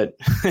anything, but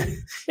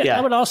yeah.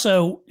 I would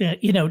also,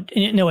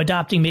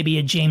 adopting maybe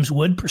a James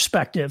Wood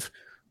perspective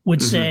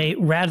would say,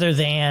 rather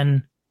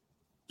than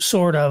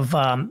sort of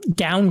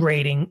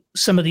downgrading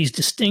some of these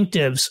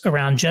distinctives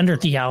around gender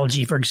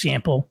theology, for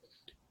example,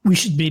 we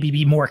should maybe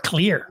be more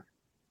clear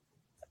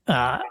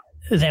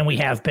than we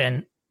have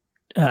been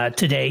to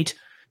date.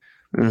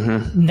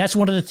 And that's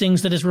one of the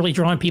things that has really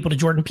drawn people to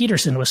Jordan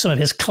Peterson, was some of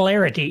his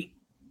clarity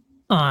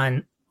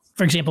on,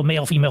 for example,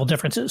 male-female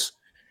differences.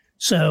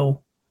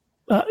 So,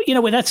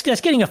 that's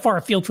getting a far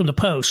afield from the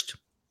Post.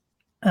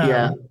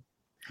 But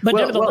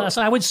nevertheless,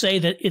 I would say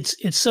that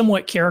it's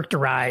somewhat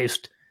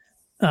characterized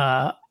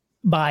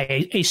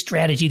by a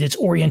strategy that's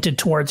oriented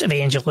towards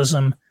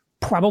evangelism,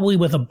 probably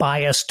with a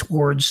bias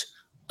towards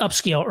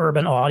upscale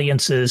urban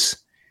audiences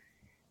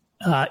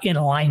in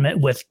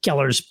alignment with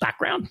Keller's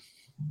background.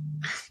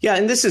 Yeah,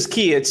 and this is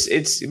key.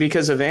 It's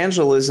because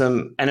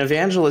evangelism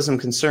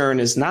concern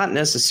is not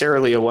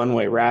necessarily a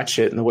one-way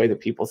ratchet in the way that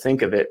people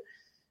think of it.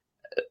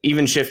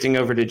 Even shifting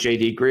over to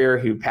J.D.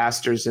 Greear, who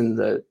pastors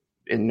in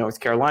North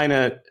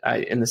Carolina,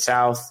 in the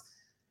South,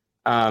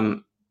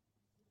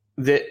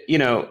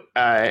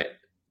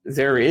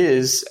 there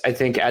is, I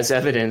think, as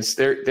evidence,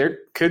 there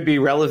could be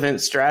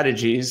relevant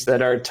strategies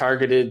that are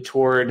targeted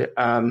toward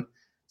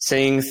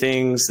saying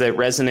things that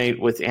resonate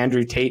with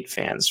Andrew Tate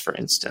fans, for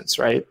instance,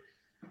 right?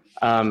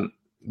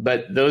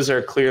 But those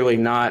are clearly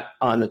not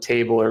on the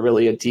table, or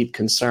really a deep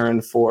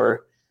concern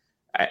for,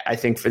 I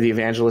think, for the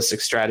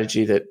evangelistic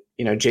strategy that,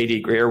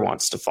 J.D. Greear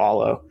wants to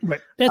follow.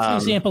 Right. That's an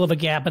example of a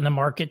gap in the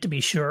market, to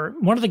be sure.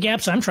 One of the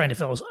gaps I'm trying to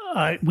fill is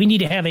we need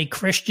to have a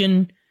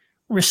Christian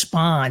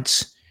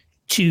response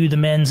to the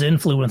men's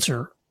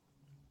influencer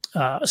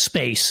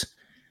space,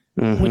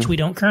 which we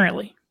don't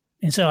currently.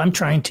 And so I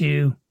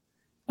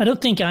don't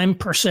think I'm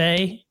per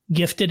se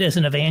gifted as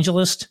an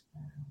evangelist,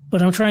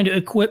 but I'm trying to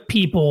equip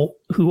people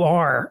who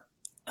are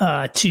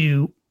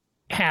to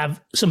have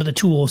some of the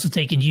tools that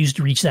they can use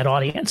to reach that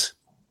audience.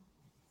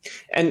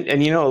 And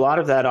a lot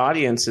of that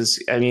audience is,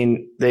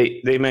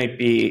 they might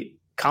be,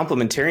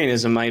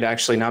 complementarianism might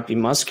actually not be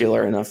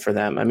muscular enough for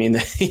them.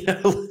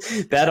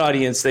 That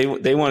audience, they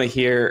want to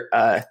hear,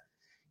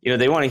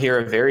 they want to hear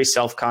a very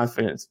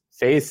self-confident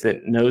faith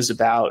that knows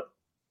about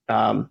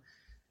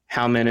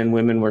how men and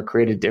women were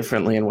created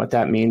differently and what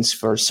that means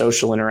for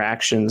social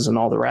interactions and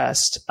all the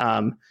rest.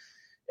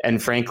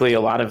 And frankly,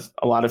 a lot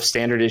of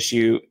standard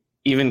issue,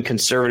 even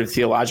conservative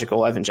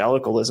theological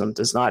evangelicalism,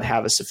 does not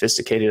have a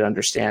sophisticated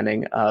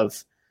understanding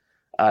of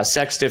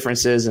sex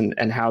differences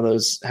and how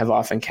those have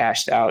often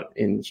cashed out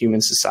in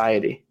human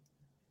society.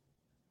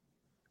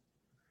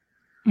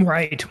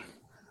 Right.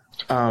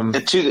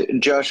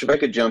 Josh, if I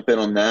could jump in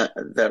on that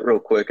real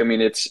quick.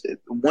 It's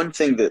one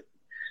thing that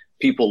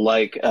people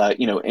like,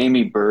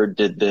 Amy Bird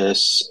did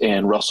this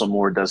and Russell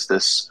Moore does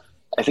this.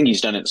 I think he's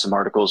done it in some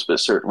articles, but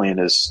certainly in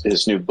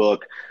his new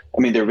book.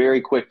 They're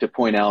very quick to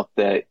point out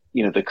that,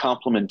 the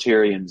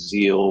complementarian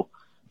zeal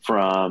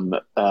from,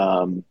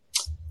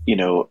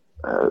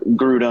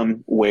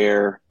 Grudem,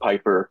 Ware,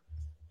 Piper,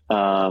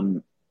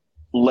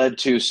 led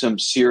to some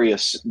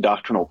serious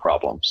doctrinal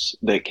problems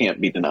that can't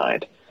be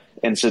denied.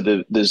 And so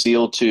the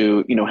zeal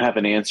to, have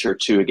an answer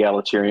to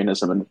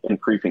egalitarianism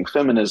and creeping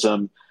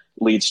feminism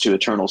leads to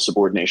eternal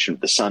subordination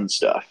of the son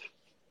stuff.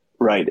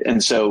 Right.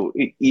 And so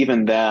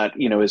even that,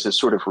 is a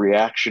sort of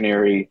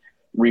reactionary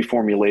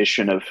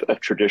reformulation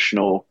of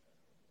traditional,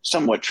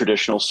 somewhat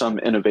traditional, some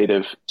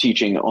innovative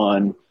teaching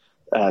on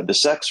the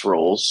sex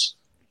roles,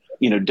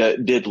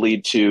 did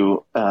lead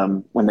to,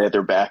 when they had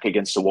their back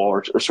against the wall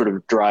or sort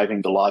of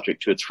driving the logic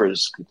to its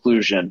first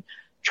conclusion,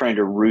 trying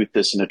to root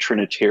this in a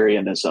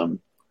Trinitarianism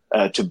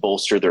to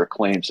bolster their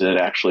claims, and it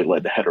actually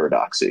led to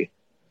heterodoxy.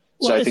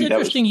 Well, so I it's think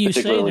interesting that was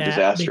particularly you say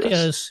that, disastrous.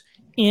 because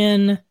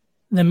in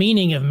the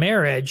meaning of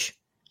marriage,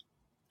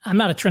 I'm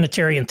not a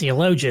Trinitarian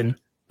theologian,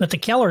 but the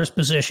Keller's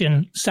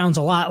position sounds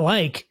a lot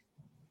like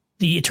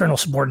the eternal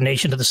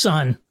subordination of the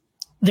Son.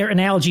 Their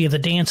analogy of the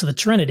dance of the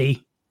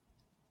Trinity,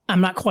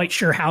 I'm not quite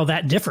sure how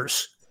that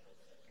differs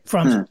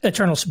from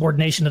eternal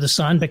subordination of the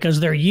Son, because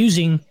they're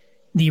using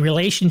the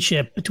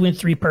relationship between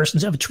three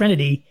persons of a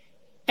Trinity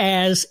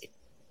as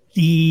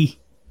the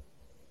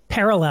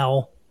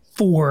parallel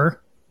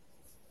for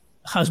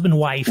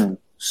husband-wife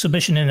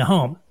submission in the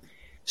home.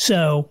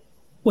 So,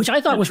 which I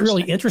thought was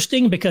really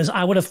interesting, because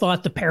I would have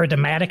thought the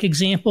paradigmatic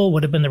example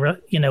would have been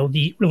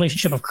the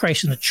relationship of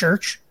Christ and the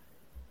church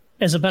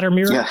as a better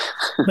mirror. Yeah.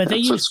 But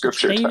they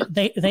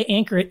they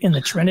anchor it in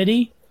the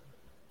Trinity,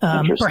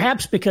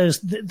 perhaps because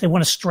they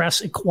want to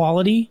stress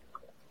equality.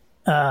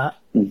 But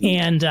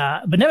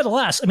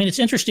nevertheless, I mean, it's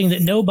interesting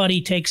that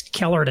nobody takes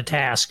Keller to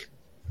task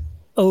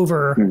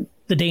over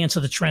the dance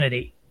of the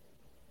Trinity.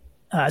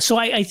 So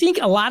I think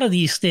a lot of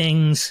these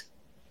things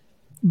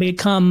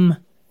become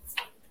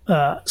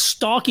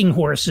stalking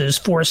horses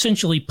for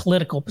essentially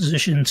political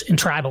positions in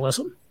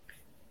tribalism.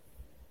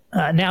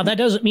 Now, that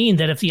doesn't mean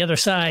that if the other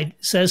side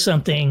says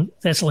something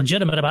that's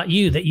legitimate about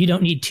you, that you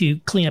don't need to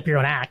clean up your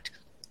own act.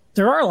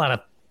 There are a lot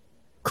of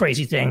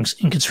crazy things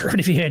in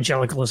conservative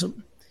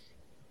evangelicalism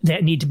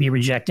that need to be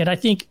rejected. I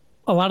think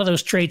a lot of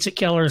those traits that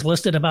Keller has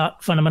listed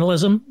about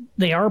fundamentalism,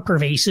 they are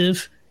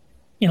pervasive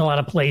in a lot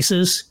of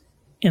places,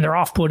 and they're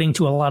off-putting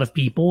to a lot of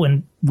people,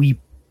 and we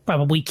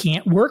probably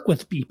can't work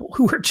with people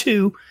who are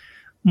too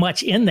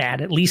much in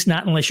that, at least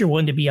not unless you're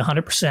willing to be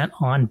 100%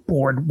 on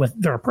board with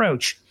their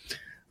approach.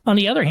 On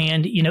the other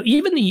hand,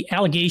 even the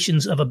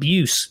allegations of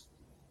abuse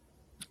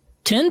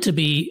tend to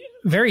be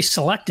very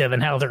selective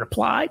in how they're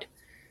applied.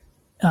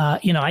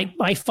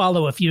 I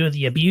follow a few of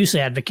the abuse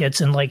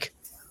advocates, and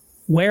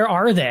where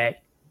are they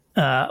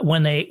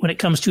when it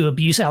comes to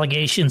abuse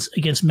allegations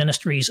against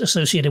ministries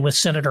associated with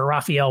Senator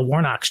Raphael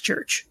Warnock's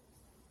church?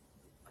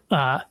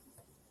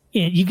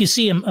 You can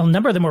see a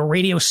number of them are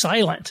radio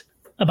silent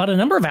about a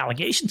number of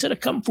allegations that have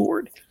come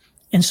forward.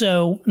 And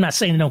so I'm not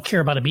saying they don't care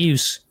about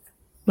abuse,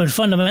 but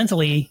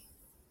fundamentally,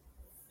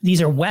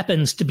 these are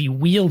weapons to be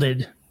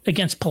wielded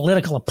against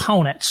political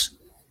opponents.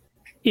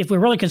 If we're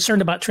really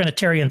concerned about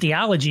Trinitarian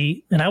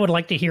theology, then I would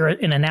like to hear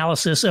an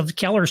analysis of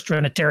Keller's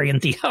Trinitarian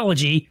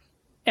theology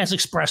as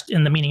expressed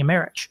in The Meaning of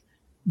Marriage.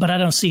 But I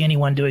don't see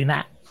anyone doing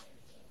that.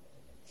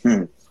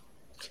 Right.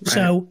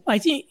 So I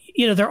think,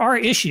 there are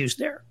issues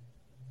there,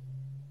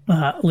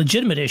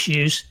 legitimate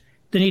issues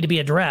that need to be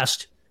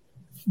addressed.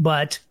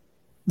 But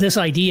this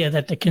idea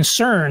that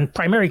the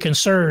primary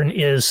concern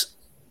is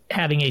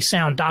having a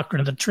sound doctrine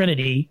of the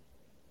Trinity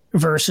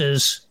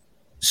versus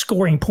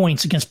scoring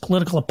points against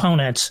political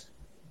opponents,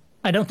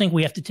 I don't think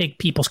we have to take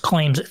people's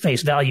claims at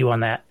face value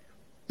on that.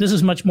 This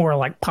is much more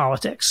like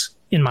politics,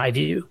 in my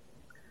view.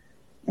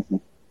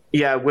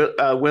 Yeah,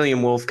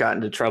 William Wolfe got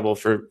into trouble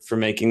for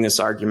making this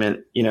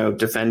argument,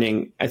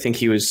 defending, I think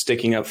he was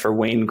sticking up for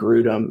Wayne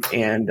Grudem.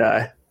 And,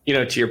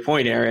 to your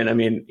point, Aaron,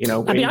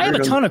 I have a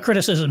ton of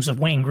criticisms of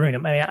Wayne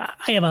Grudem.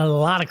 I have a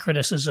lot of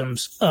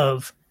criticisms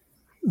of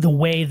the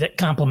way that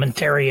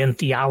complementarian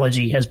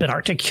theology has been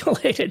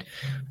articulated.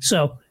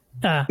 So,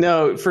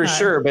 no, for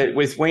sure. But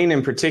with Wayne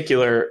in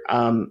particular,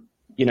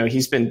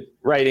 he's been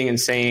writing and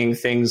saying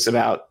things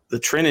about the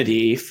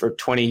Trinity for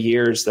 20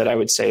 years that I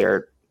would say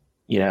are,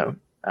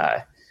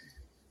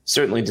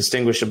 certainly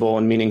distinguishable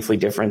and meaningfully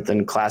different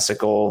than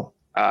classical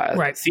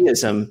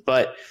theism.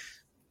 But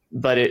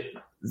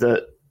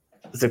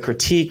the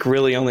critique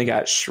really only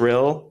got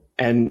shrill,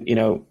 and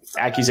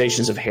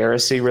accusations of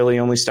heresy really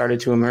only started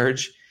to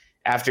emerge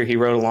after he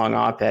wrote a long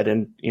op-ed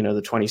in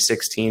the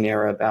 2016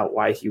 era about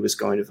why he was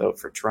going to vote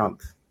for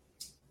Trump.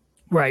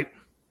 Right.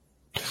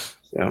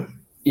 So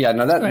yeah,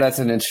 no, that's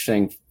an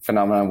interesting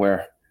phenomenon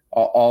where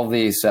all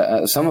these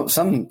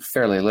some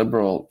fairly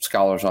liberal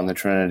scholars on the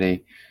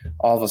Trinity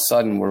all of a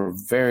sudden were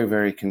very,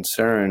 very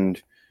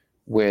concerned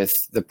with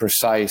the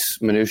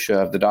precise minutia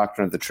of the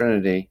doctrine of the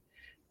Trinity.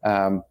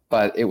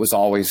 But it was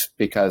always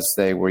because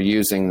they were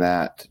using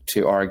that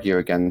to argue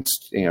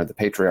against, the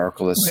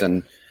patriarchalists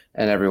and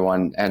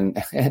everyone.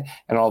 And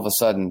all of a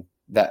sudden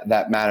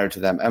that mattered to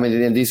them. I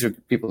mean, and these are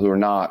people who are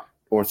not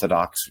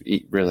orthodox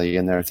really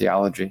in their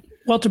theology.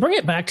 Well, to bring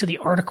it back to the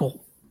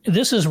article,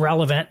 this is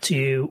relevant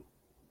to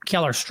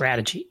Keller's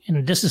strategy.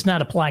 And this is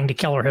not applying to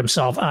Keller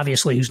himself,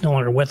 obviously, who's no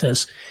longer with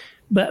us.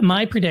 But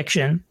my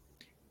prediction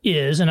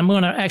is, and I'm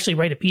going to actually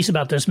write a piece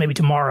about this maybe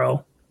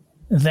tomorrow,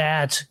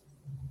 that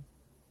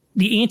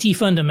the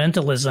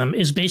anti-fundamentalism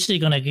is basically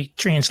going to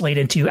translate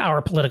into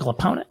our political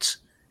opponents.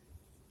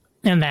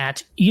 And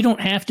that you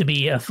don't have to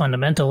be a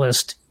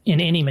fundamentalist in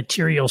any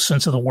material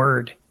sense of the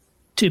word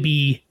to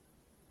be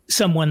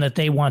someone that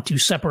they want to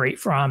separate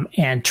from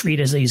and treat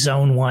as a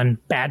zone one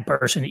bad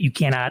person that you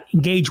cannot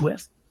engage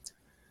with.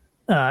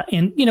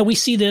 And we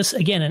see this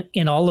again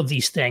in all of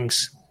these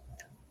things,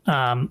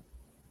 in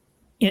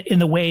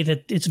the way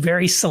that it's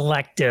very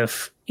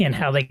selective in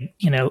how they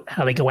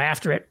go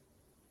after it.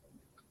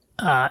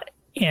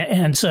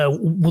 And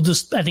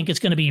so I think it's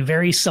going to be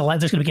very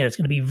selective. It's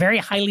going to be very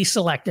highly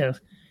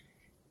selective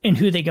in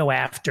who they go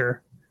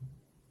after.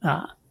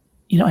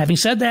 Having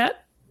said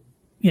that,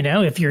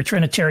 if your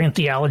Trinitarian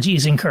theology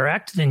is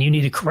incorrect, then you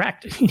need to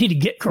correct. You need to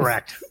get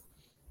correct.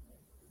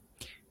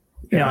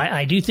 Yeah.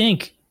 I do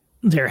think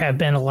there have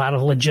been a lot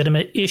of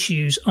legitimate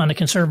issues on the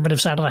conservative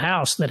side of the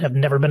house that have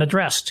never been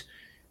addressed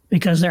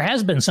because there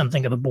has been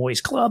something of a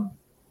boys' club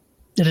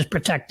that has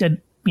protected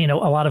a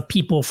lot of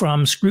people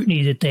from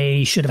scrutiny that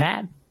they should have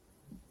had.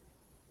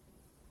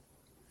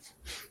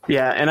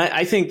 Yeah, and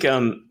I think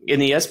in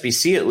the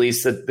SBC, at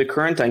least, the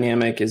current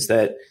dynamic is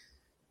that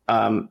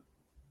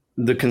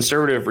the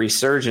conservative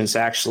resurgence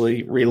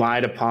actually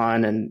relied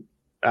upon and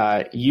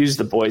used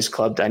the boys'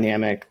 club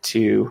dynamic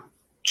to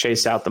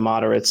chase out the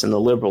moderates and the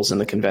liberals in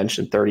the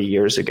convention 30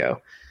 years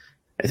ago.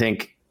 I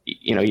think,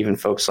 even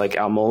folks like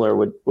Al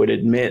Mohler would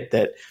admit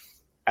that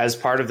as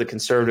part of the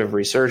conservative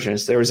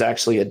resurgence, there was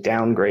actually a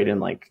downgrade in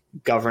like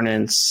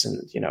governance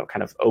and,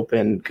 kind of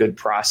open, good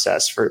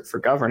process for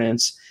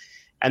governance.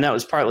 And that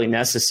was partly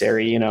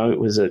necessary. It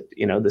was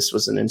this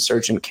was an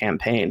insurgent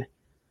campaign.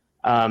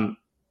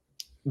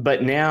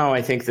 But now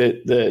I think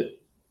that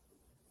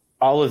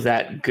all of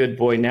that good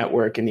boy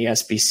network in the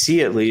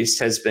SBC, at least,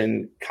 has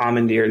been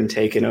commandeered and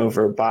taken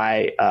over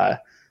by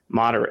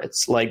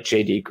moderates like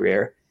J.D.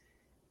 Greear.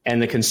 And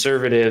the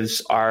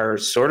conservatives are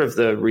sort of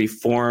the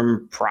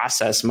reform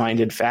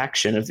process-minded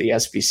faction of the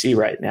SBC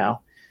right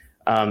now.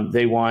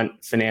 They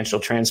want financial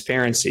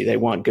transparency. They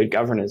want good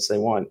governance. They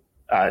want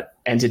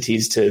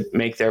entities to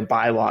make their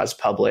bylaws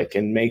public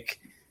and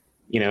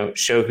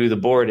show who the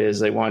board is.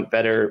 They want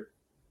better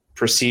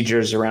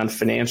procedures around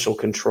financial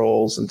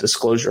controls and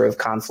disclosure of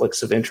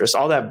conflicts of interest,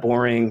 all that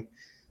boring,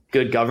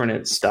 good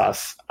governance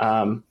stuff.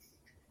 So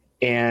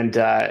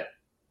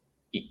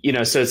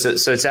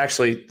it's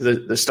actually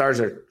the stars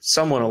are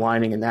somewhat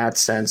aligning in that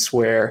sense,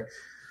 where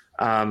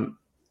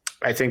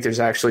I think there's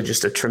actually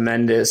just a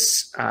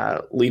tremendous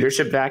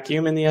leadership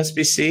vacuum in the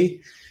SBC.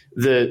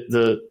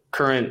 The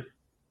current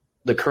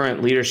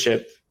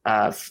leadership,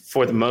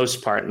 for the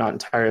most part, not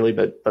entirely,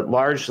 but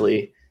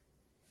largely,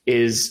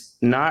 is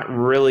not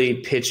really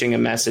pitching a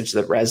message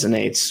that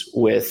resonates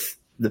with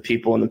the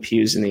people in the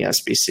pews in the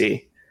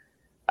SBC.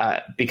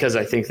 Because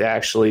I think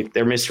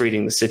they're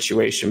misreading the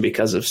situation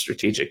because of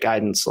strategic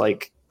guidance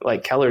like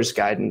Keller's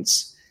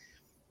guidance.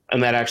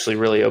 And that actually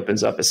really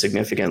opens up a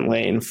significant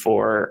lane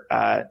for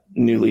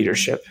new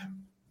leadership.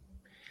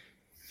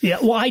 Yeah,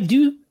 well, I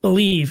do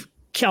believe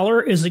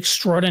Keller is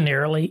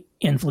extraordinarily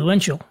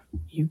influential.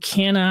 You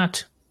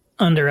cannot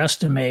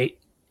underestimate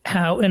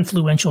how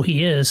influential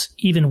he is,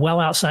 even well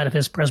outside of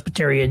his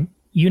Presbyterian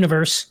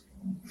universe.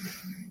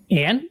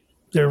 And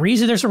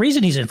there's a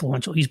reason he's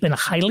influential. He's been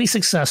highly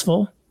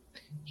successful.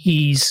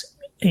 He's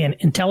an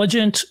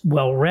intelligent,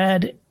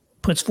 well-read,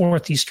 puts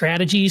forth these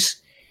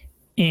strategies.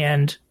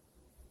 And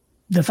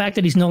the fact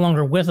that he's no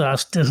longer with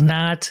us does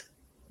not,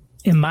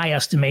 in my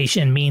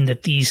estimation, mean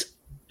that these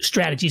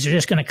strategies are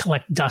just going to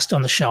collect dust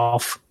on the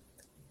shelf.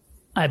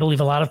 I believe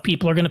a lot of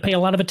people are going to pay a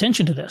lot of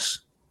attention to this,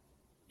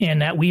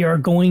 and that we are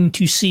going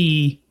to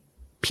see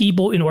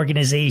people in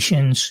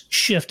organizations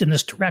shift in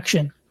this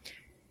direction.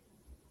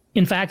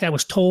 In fact, I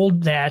was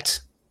told that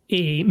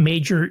a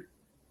major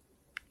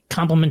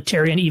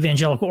complementarian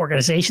evangelical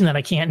organization that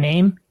I can't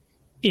name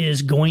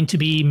is going to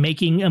be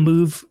making a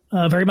move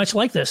very much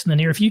like this in the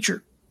near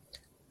future.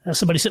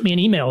 Somebody sent me an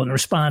email in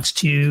response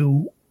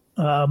to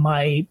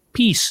my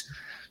piece.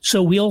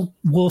 So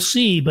we'll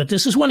see, but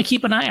this is one to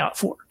keep an eye out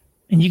for.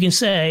 And you can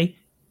say,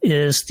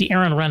 is the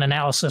Aaron Renn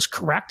analysis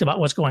correct about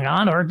what's going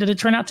on, or did it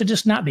turn out to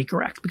just not be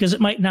correct? Because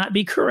it might not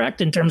be correct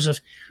in terms of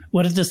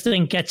what if this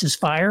thing catches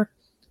fire,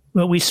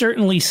 but we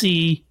certainly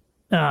see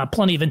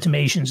plenty of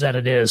intimations that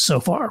it is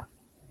so far.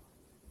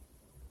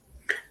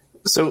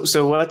 So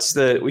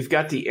we've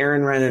got the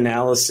Aaron Renn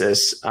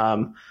analysis.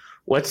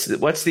 What's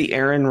the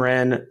Aaron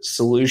Renn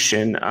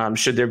solution?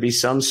 Should there be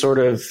some sort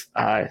of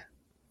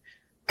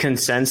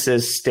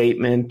consensus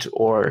statement,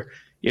 or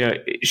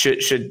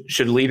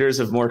should leaders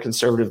of more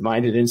conservative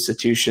minded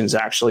institutions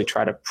actually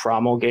try to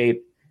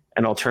promulgate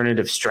an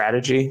alternative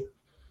strategy?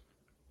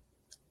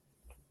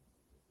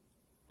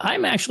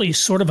 I'm actually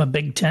sort of a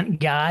big tent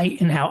guy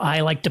in how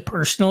I like to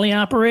personally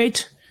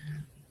operate.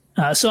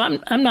 So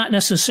I'm not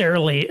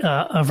necessarily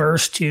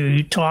averse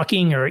to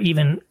talking or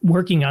even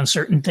working on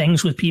certain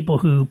things with people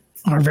who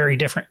are very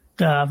different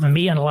than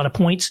me on a lot of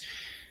points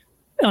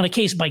on a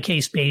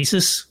case-by-case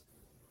basis,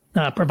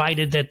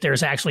 provided that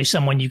there's actually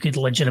someone you could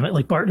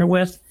legitimately partner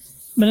with.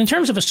 But in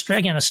terms of a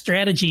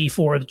strategy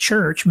for the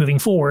church moving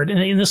forward, and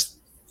in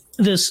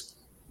this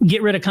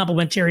get rid of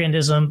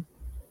complementarianism,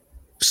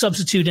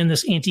 substitute in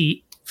this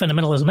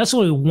anti-fundamentalism, that's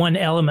only one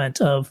element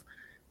of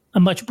a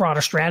much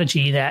broader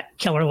strategy that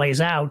Keller lays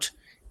out,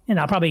 and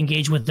I'll probably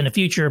engage with in the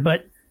future.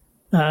 But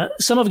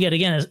some of it,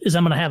 again, is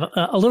I'm going to have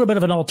a little bit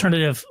of an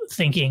alternative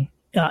thinking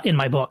in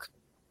my book.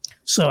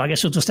 So I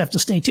guess you'll just have to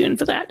stay tuned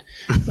for that.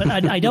 But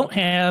I don't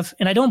have,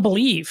 and I don't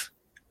believe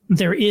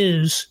there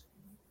is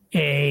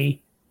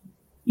a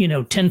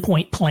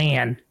 10-point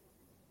plan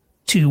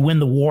to win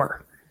the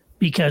war,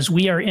 because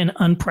we are in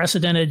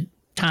unprecedented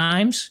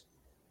times.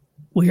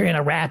 We are in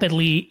a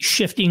rapidly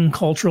shifting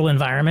cultural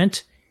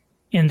environment.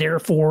 And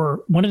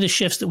therefore, one of the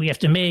shifts that we have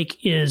to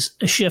make is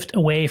a shift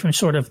away from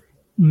sort of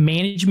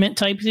management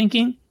type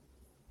thinking,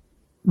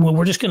 where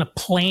we're just going to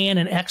plan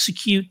and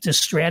execute this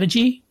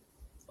strategy.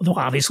 Although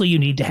obviously you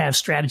need to have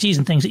strategies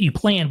and things that you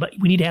plan, but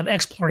we need to have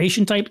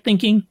exploration type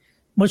thinking,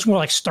 much more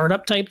like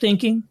startup type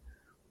thinking,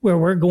 where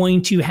we're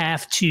going to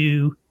have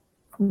to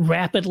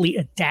rapidly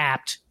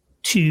adapt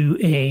to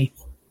a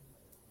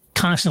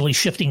constantly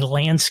shifting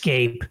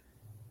landscape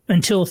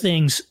until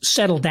things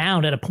settle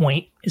down at a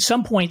point. At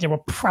some point, there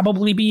will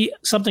probably be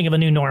something of a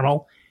new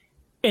normal,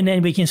 and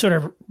then we can sort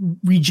of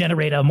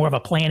regenerate more of a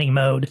planning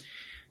mode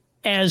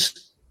as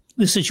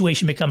the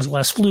situation becomes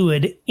less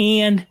fluid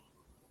and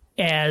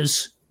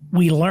as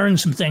we learn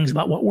some things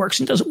about what works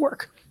and doesn't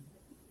work.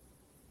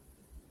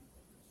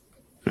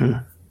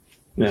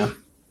 Yeah.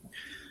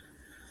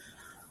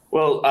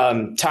 Well,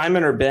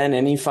 Timon or Ben,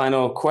 any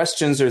final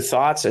questions or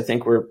thoughts? I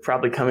think we're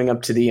probably coming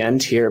up to the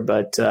end here,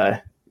 but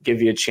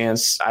give you a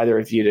chance, either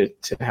of you,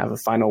 to have a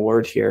final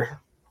word here.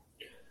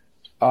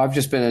 I've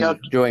just been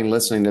enjoying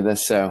listening to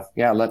this. So,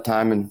 yeah, let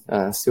Timon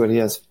see what he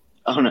has.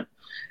 Oh, no.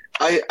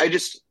 I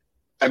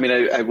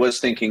was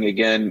thinking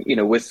again,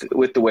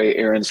 with the way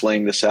Aaron's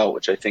laying this out,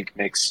 which I think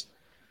makes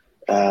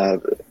a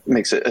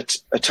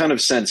ton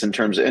of sense in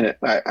terms of, and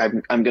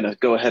I'm going to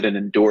go ahead and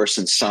endorse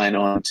and sign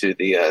on to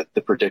the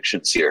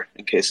predictions here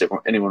in case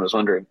anyone was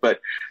wondering, but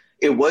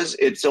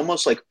it's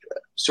almost like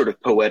sort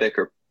of poetic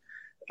or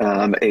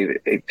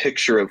a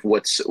picture of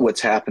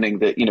what's happening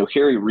that,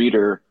 Harry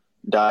Reeder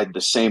died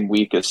the same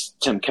week as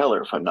Tim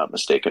Keller, if I'm not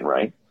mistaken.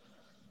 Right.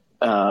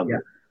 Yeah.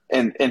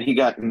 And he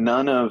got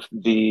none of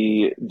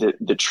the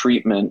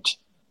treatment,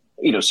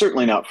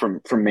 certainly not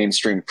from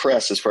mainstream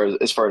press as far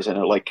as I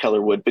know, like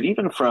Keller would, but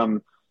even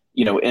from,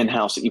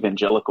 in-house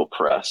evangelical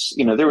press,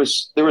 there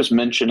was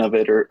mention of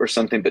it or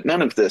something, but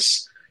none of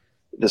this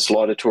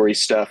laudatory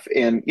stuff.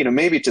 And,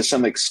 maybe to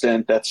some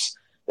extent that's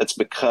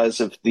because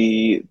of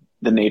the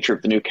nature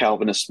of the New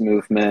Calvinist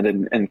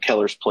movement and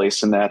Keller's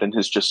place in that and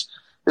his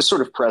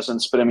sort of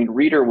presence. But I mean,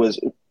 Reeder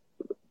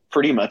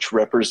pretty much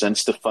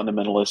represents the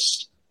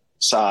fundamentalist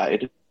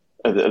side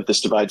of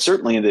this divide,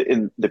 certainly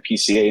in the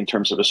PCA in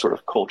terms of a sort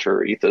of culture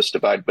or ethos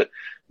divide, but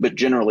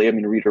generally, I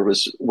mean, Reeder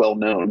was well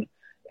known,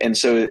 and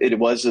so it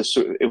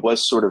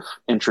was sort of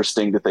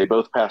interesting that they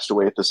both passed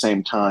away at the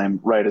same time,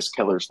 right as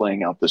Keller's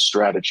laying out this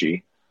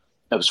strategy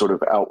of sort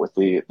of out with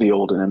the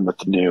old and in with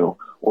the new,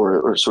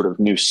 or sort of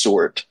new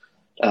sort.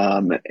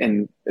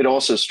 And it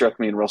also struck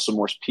me in Russell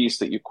Moore's piece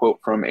that you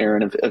quote from,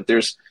 Aaron, of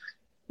there's,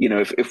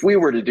 if we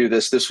were to do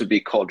this would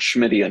be called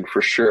Schmittian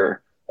for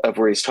sure. Of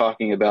where he's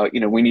talking about,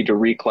 we need to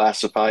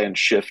reclassify and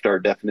shift our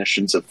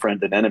definitions of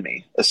friend and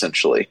enemy,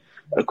 essentially,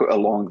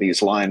 along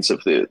these lines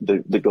of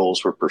the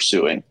goals we're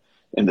pursuing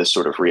in this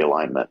sort of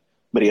realignment.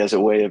 But he has a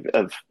way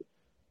of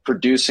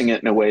producing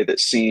it in a way that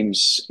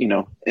seems,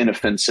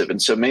 inoffensive.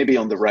 And so maybe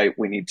on the right,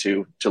 we need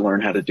to learn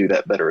how to do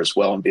that better as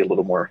well and be a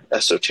little more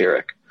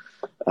esoteric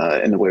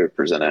in the way we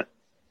present it.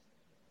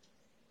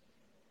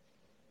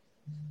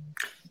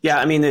 Yeah,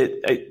 I mean,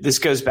 this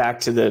goes back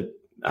to the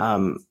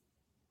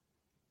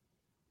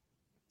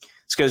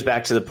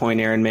point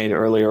Aaron made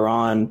earlier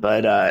on,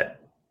 but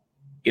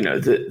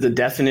the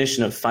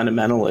definition of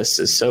fundamentalists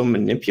is so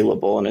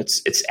manipulable, and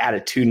it's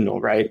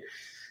attitudinal, right?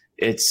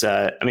 It's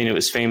it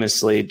was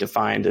famously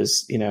defined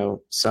as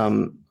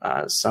some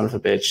son of a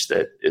bitch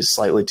that is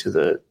slightly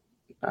to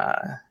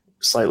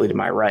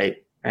my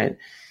right,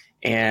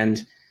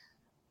 and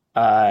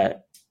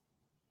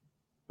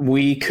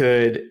we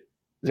could.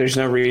 There's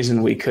no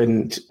reason we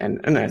couldn't,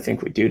 and I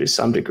think we do to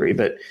some degree,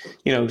 but,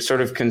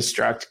 sort of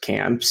construct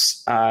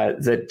camps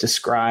that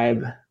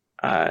describe,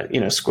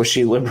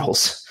 squishy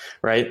liberals,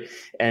 right?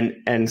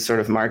 And sort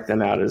of mark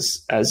them out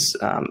as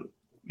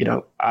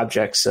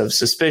objects of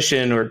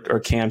suspicion or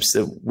camps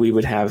that we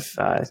would have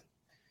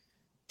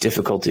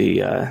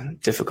difficulty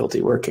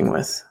working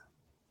with.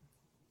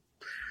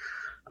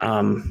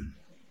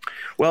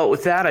 Well,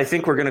 with that, I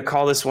think we're going to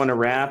call this one a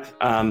wrap.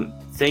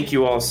 Thank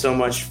you all so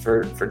much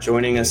for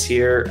joining us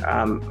here.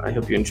 I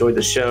hope you enjoyed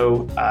the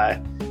show.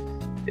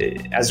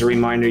 As a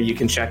reminder, you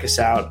can check us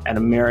out at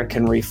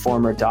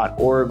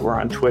AmericanReformer.org. We're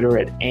on Twitter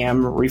at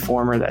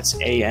AmReformer. That's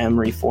AM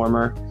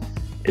Reformer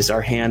is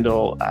our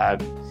handle.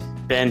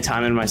 Ben,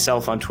 Tom, and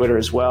myself on Twitter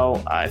as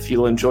well. If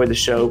you'll enjoy the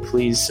show,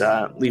 please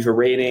leave a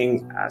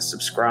rating,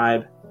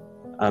 subscribe.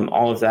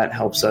 All of that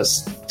helps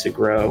us to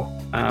grow.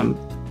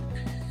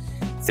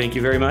 Thank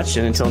you very much,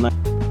 and until next.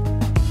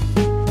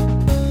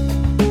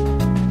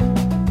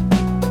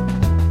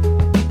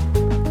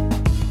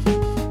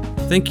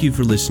 Thank you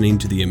for listening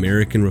to the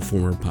American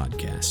Reformer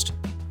podcast.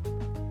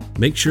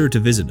 Make sure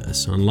to visit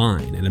us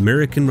online at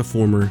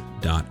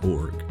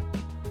AmericanReformer.org.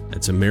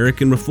 That's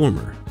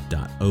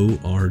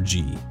AmericanReformer.org.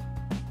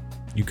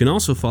 You can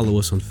also follow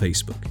us on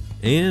Facebook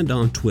and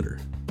on Twitter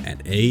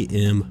at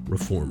AM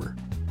Reformer.